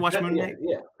anymore. Did you watch Moon Knight?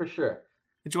 Yeah, for sure.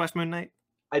 Did you watch Moon Knight?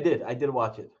 I did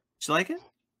watch it. Did you like it?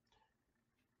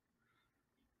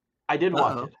 I did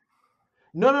watch it.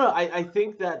 No. I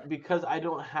think that because I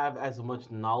don't have as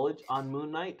much knowledge on Moon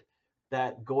Knight,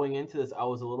 that going into this, I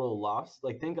was a little lost.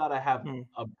 Like, thank God I have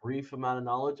a brief amount of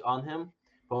knowledge on him.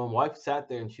 But when my wife sat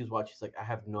there and she was watching, she's like, I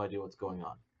have no idea what's going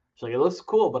on. She's like, it looks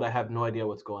cool, but I have no idea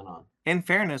what's going on. In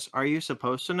fairness, are you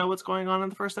supposed to know what's going on in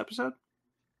the first episode?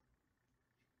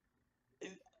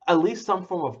 At least some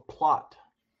form of plot.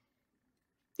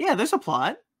 Yeah, there's a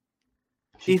plot.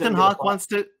 Ethan Hawke wants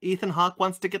to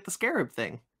get the scarab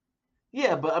thing.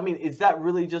 Yeah, but I mean, is that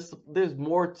really just? There's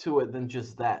more to it than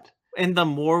just that. And the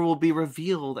more will be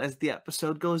revealed as the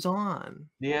episode goes on.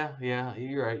 Yeah,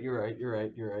 you're right.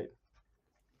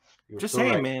 Just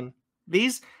saying, right, man.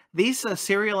 These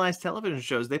serialized television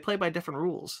shows, they play by different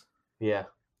rules. Yeah.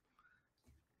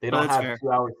 They don't have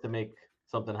 2 hours to make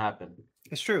something happen.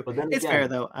 It's true. But then it's fair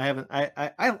though.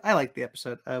 I like the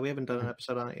episode. We haven't done an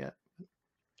episode on it yet.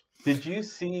 Did you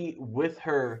see with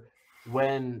her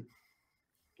when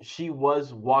she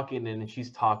was walking in and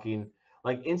she's talking,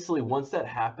 like instantly once that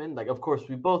happened, like of course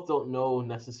we both don't know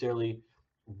necessarily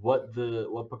what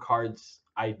Picard's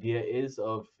idea is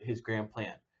of his grand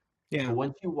plan. Yeah. But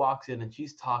when she walks in and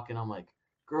she's talking, I'm like,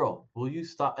 girl, will you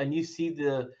stop? And you see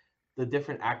the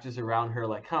different actors around her,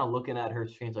 like kind of looking at her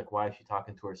strange, like, why is she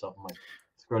talking to herself? I'm like,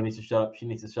 this girl needs to shut up. She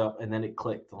needs to shut up. And then it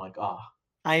clicked. I'm like,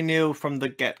 I knew from the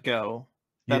get-go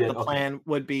that the plan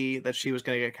would be that she was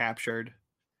going to get captured.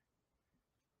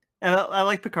 And I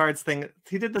like Picard's thing.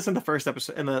 He did this in the first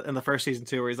episode, in the first season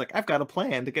too, where he's like, I've got a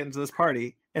plan to get into this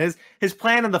party. And his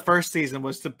plan in the first season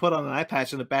was to put on an eye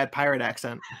patch and a bad pirate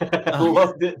accent.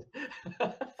 Loved it.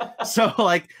 So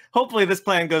like, hopefully this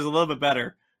plan goes a little bit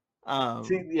better.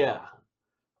 See, yeah.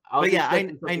 But yeah,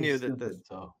 I knew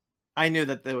that I knew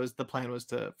that the plan was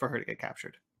for her to get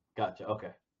captured. Gotcha. Okay.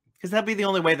 Because that'd be the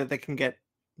only way that they can get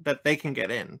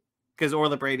in. Because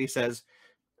Orla Brady says,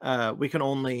 I can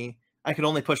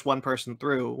only push one person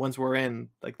through. Once we're in,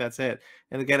 like that's it.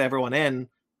 And to get everyone in,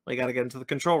 we got to get into the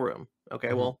control room.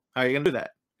 Okay, well, how are you gonna do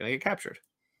that? You're gonna get captured.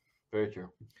 Very true.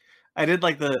 I did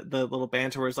like the little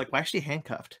banter where it's like, why is she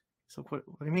handcuffed? So what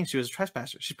do you mean she was a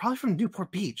trespasser? She's probably from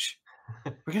Newport Beach.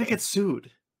 We're gonna get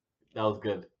sued. That was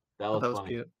good. That was funny.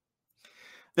 Cute.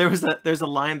 There's a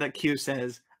line that Q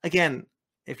says, again,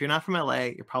 if you're not from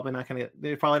LA, you're probably not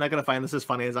gonna find this as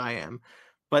funny as I am.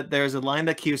 But there's a line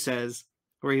that Q says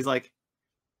where he's like,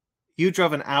 you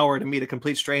drove an hour to meet a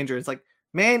complete stranger. It's like,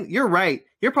 man, you're right.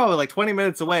 You're probably like 20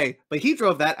 minutes away, but he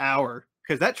drove that hour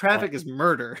because that traffic is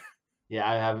murder. Yeah,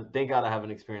 I haven't. Thank God I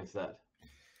haven't experienced that.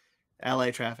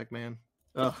 LA traffic, man.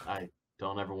 Ugh. I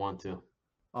don't ever want to.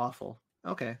 Awful.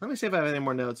 Okay, let me see if I have any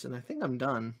more notes, and I think I'm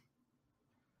done.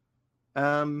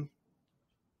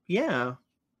 Yeah.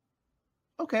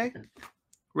 Okay.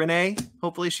 Renee,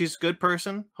 hopefully she's a good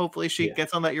person. Hopefully she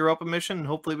gets on that Europa mission, and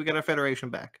hopefully we get our Federation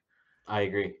back. I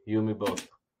agree. You and me both.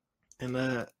 And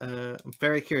I'm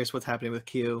very curious what's happening with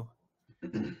Q.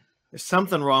 There's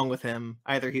something wrong with him.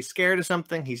 Either he's scared of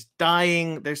something, he's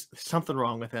dying. There's something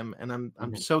wrong with him, and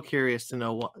I'm so curious to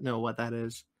know what that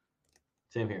is.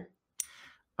 Same here.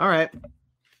 All right.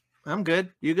 I'm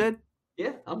good. You good?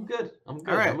 Yeah, I'm good. All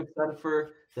right. I'm excited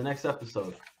for the next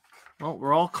episode. Well,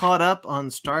 we're all caught up on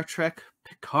Star Trek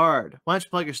Picard. Why don't you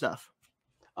plug your stuff?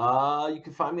 You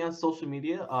can find me on social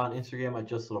media, on Instagram at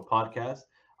Just Little Podcast,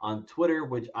 on Twitter,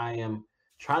 which I am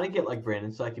trying to get like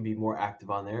Brandon so I can be more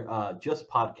active on there. Just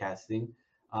podcasting.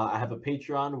 I have a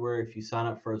Patreon where if you sign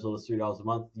up for as little as $3 a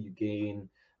month, you gain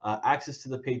access to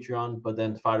the Patreon, but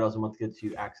then $5 a month gets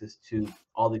you access to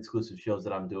all the exclusive shows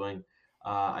that I'm doing.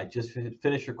 I just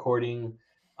finished recording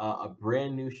a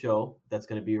brand new show that's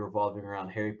going to be revolving around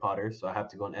Harry Potter. So I have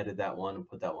to go and edit that one and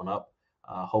put that one up,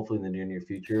 hopefully in the near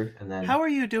future. And then, how are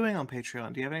you doing on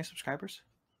Patreon? Do you have any subscribers?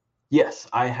 Yes,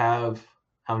 I have.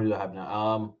 How many do I have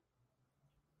now?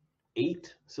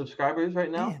 8 subscribers right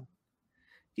now. Man,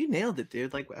 you nailed it,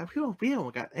 dude. Like we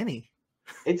haven't got any.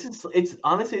 It's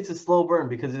honestly it's a slow burn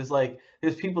because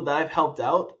there's people that I've helped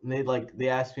out and they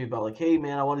ask me about like, hey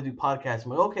man, I want to do podcasts.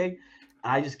 I'm like, okay,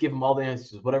 and I just give them all the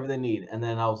answers, whatever they need. And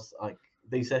then I was like,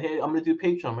 they said, hey, I'm gonna do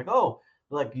Patreon. I'm like, oh,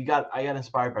 like I got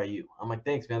inspired by you. I'm like,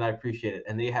 thanks man, I appreciate it.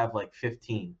 And they have like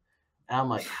 15, and I'm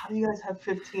like, how do you guys have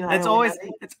 15?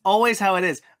 It's always how it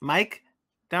is. Mike,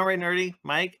 downright nerdy.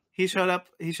 Mike, he showed up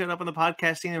on the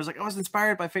podcast scene. He was like, I was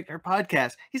inspired by Fake Nerd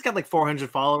Podcast. He's got like 400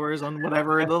 followers on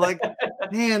whatever. And they're like,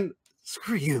 man,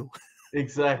 screw you.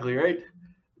 Exactly, right?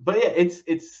 But yeah,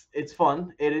 it's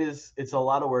fun. It's a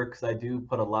lot of work because I do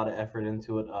put a lot of effort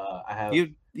into it. I have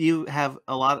you have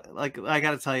a lot. Like I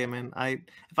got to tell you, man.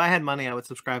 If I had money, I would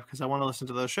subscribe because I want to listen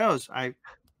to those shows. I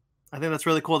think that's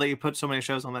really cool that you put so many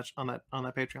shows on that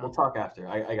Patreon. We'll talk after.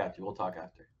 I got you. We'll talk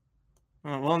after.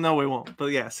 Well, no, we won't.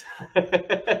 But yes.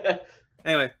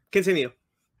 Anyway, continue.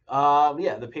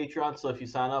 Yeah, the Patreon. So if you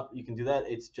sign up, you can do that.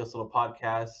 It's Just Little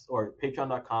Podcast or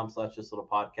patreon.com/Just Little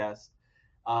Podcast.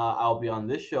 I'll be on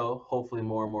this show hopefully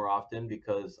more and more often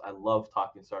because I love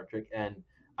talking Star Trek and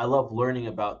I love learning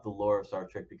about the lore of Star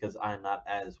Trek because I'm not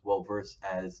as well versed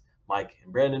as Mike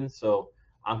and Brandon. So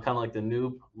I'm kind of like the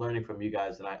noob learning from you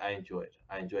guys, and I enjoy it.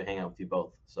 I enjoy hanging out with you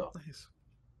both. So nice.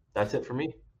 That's it for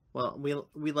me. Well,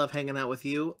 we love hanging out with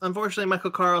you. Unfortunately,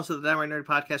 Michael Carls of the Downright Nerd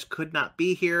Podcast could not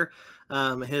be here.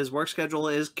 His work schedule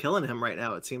is killing him right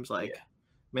now, it seems like. Yeah.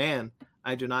 Man,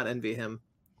 I do not envy him.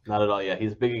 Not at all, yeah.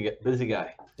 He's a busy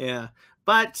guy. Yeah.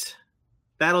 But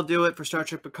that'll do it for Star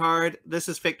Trek Picard. This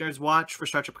is Fake Nerds Watch for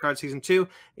Star Trek Picard Season 2.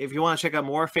 If you want to check out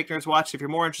more Fake Nerds Watch, if you're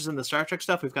more interested in the Star Trek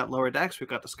stuff, we've got Lower Decks. We've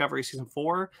got Discovery Season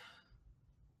 4.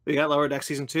 We got Lower Decks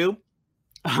Season 2.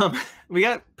 We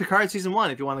got Picard Season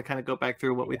 1, if you want to kind of go back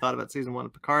through what we thought about Season 1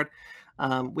 of Picard.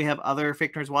 We have other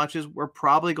Fake Nerds Watches. We're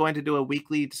probably going to do a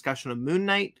weekly discussion of Moon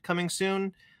Knight coming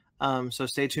soon. So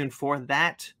stay tuned for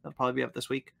that. That'll probably be up this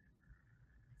week,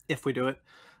 if we do it.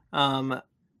 And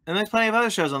there's plenty of other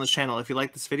shows on this channel. If you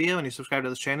like this video and you subscribe to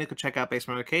this channel, you can check out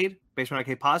Basement Arcade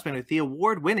Pause Menu, the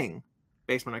award-winning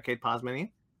Basement Arcade Pause Menu.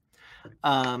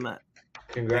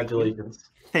 Congratulations.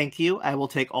 Thank you. I will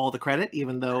take all the credit,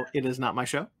 even though it is not my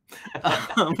show.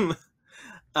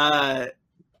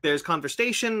 There's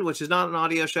Conversation, which is not an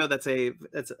audio show. Which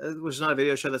is not a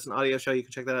video show. That's an audio show. You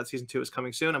can check that out. Season 2 is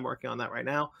coming soon. I'm working on that right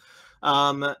now.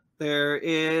 There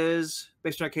is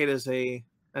Basement Arcade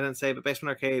Basement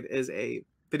Arcade is a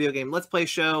video game Let's Play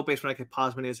show. Basement Arcade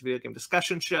Pause Menu is a video game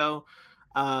discussion show.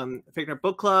 Fake Nerd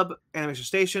Book Club, Animation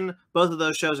Station. Both of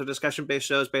those shows are discussion-based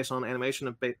shows based on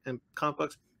animation and comic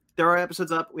books. There are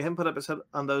episodes up. We haven't put up episode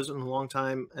on those in a long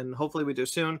time, and hopefully we do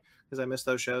soon because I miss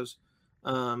those shows.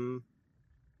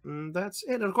 That's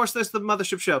it. And of course, there's the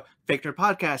Mothership Show, Fake Nerd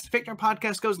Podcast. Fake Nerd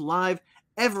Podcast goes live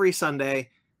every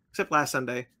Sunday, except last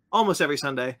Sunday, almost every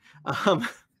Sunday.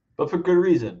 But for good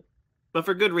reason.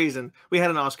 We had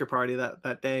an Oscar party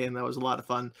that day, and that was a lot of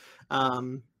fun.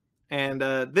 And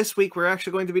this week, we're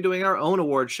actually going to be doing our own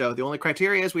award show. The only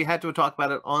criteria is we had to talk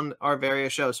about it on our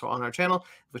various shows. So on our channel,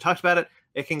 if we talked about it,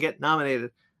 it can get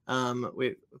nominated.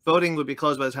 Voting would be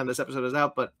closed by the time this episode is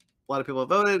out, but a lot of people have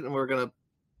voted, and we're going to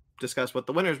discuss what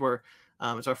the winners were.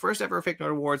 It's our first ever Fake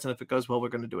Nerd Awards, and if it goes well, we're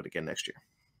going to do it again next year.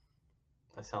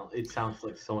 It sounds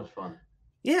like so much fun.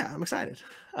 Yeah, I'm excited.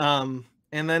 And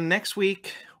then next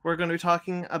week, we're going to be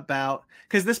talking about,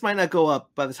 because this might not go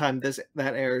up by the time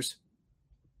that airs,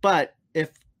 but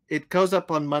if it goes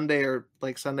up on Monday or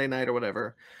like Sunday night or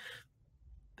whatever,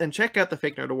 then check out the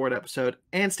Fake Nerd Award episode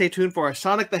and stay tuned for our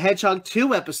Sonic the Hedgehog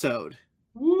 2 episode.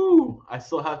 Woo! I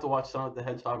still have to watch Sonic the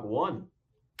Hedgehog 1.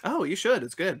 Oh, you should.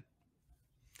 It's good.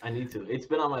 I need to. It's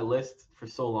been on my list for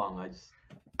so long.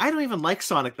 I don't even like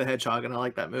Sonic the Hedgehog, and I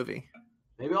like that movie.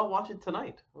 Maybe I'll watch it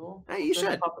tonight. Hey, you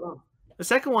should. The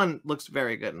second one looks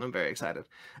very good, and I'm very excited.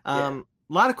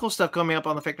 A lot of cool stuff coming up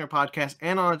on the Fake Nerd Podcast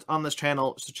and on this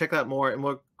channel, so check that more. And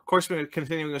we'll, of course, we're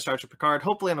continuing to Star Trek Picard,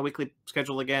 hopefully on a weekly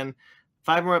schedule again.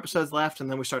 5 more episodes left, and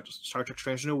then we start Star Trek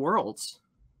Strange New Worlds.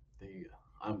 There you go.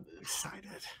 I'm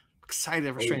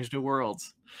excited for Strange New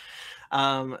Worlds.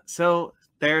 So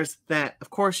there's that. Of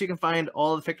course, you can find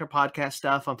all of the Fake Nerd Podcast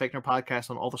stuff on Fake Nerd Podcast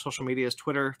on all the social medias,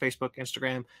 Twitter, Facebook,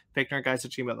 Instagram,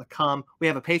 fakenerdguys@gmail.com. We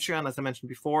have a Patreon, as I mentioned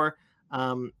before.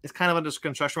 It's kind of under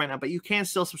construction right now, but you can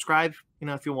still subscribe,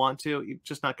 if you want to. You're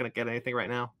just not going to get anything right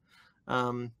now.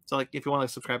 So like if you want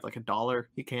to subscribe like $1,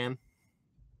 you can.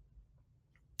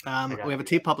 We have a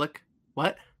TeePublic.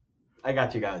 What? I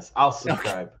got you guys. I'll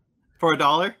subscribe. For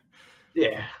 $1?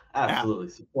 Yeah, absolutely.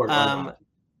 Yeah. Support our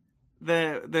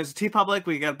There's TeePublic.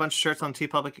 We got a bunch of shirts on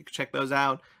TeePublic. You can check those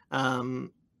out. So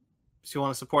you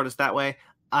want to support us that way.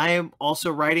 I am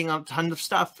also writing a ton of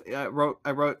stuff. I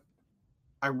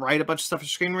write a bunch of stuff for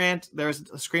Screen Rant. There's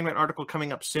a Screen Rant article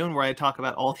coming up soon where I talk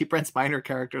about all the Brent Spiner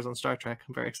characters on Star Trek.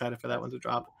 I'm very excited for that one to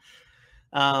drop.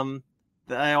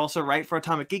 I also write for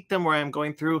Atomic Geekdom, where I'm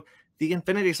going through the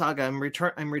Infinity Saga. I'm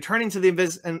returning to the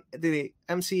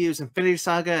MCU's Infinity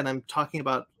Saga, and I'm talking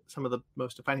about some of the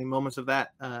most defining moments of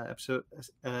that episode.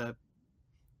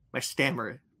 My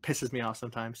stammer pisses me off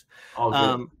sometimes.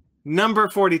 Number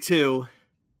 42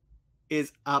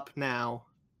 is up now.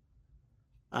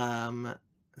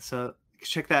 So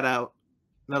check that out.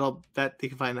 That you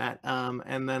can find that.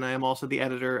 And then I am also the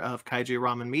editor of Kaiju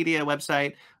Ramen Media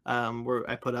website, where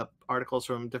I put up articles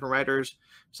from different writers,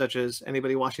 such as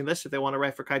anybody watching this, if they want to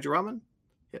write for Kaiju Ramen,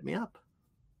 hit me up.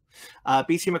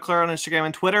 BC McClure on Instagram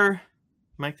and Twitter.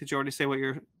 Mike, did you already say what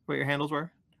your handles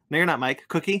were? No, you're not, Mike.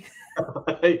 Cookie.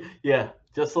 Yeah,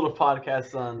 just little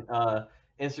podcasts on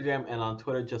Instagram and on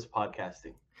Twitter, just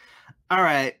podcasting. All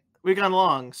right, we've gone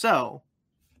long, so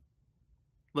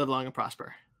live long and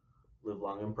prosper. Live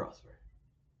long and prosper.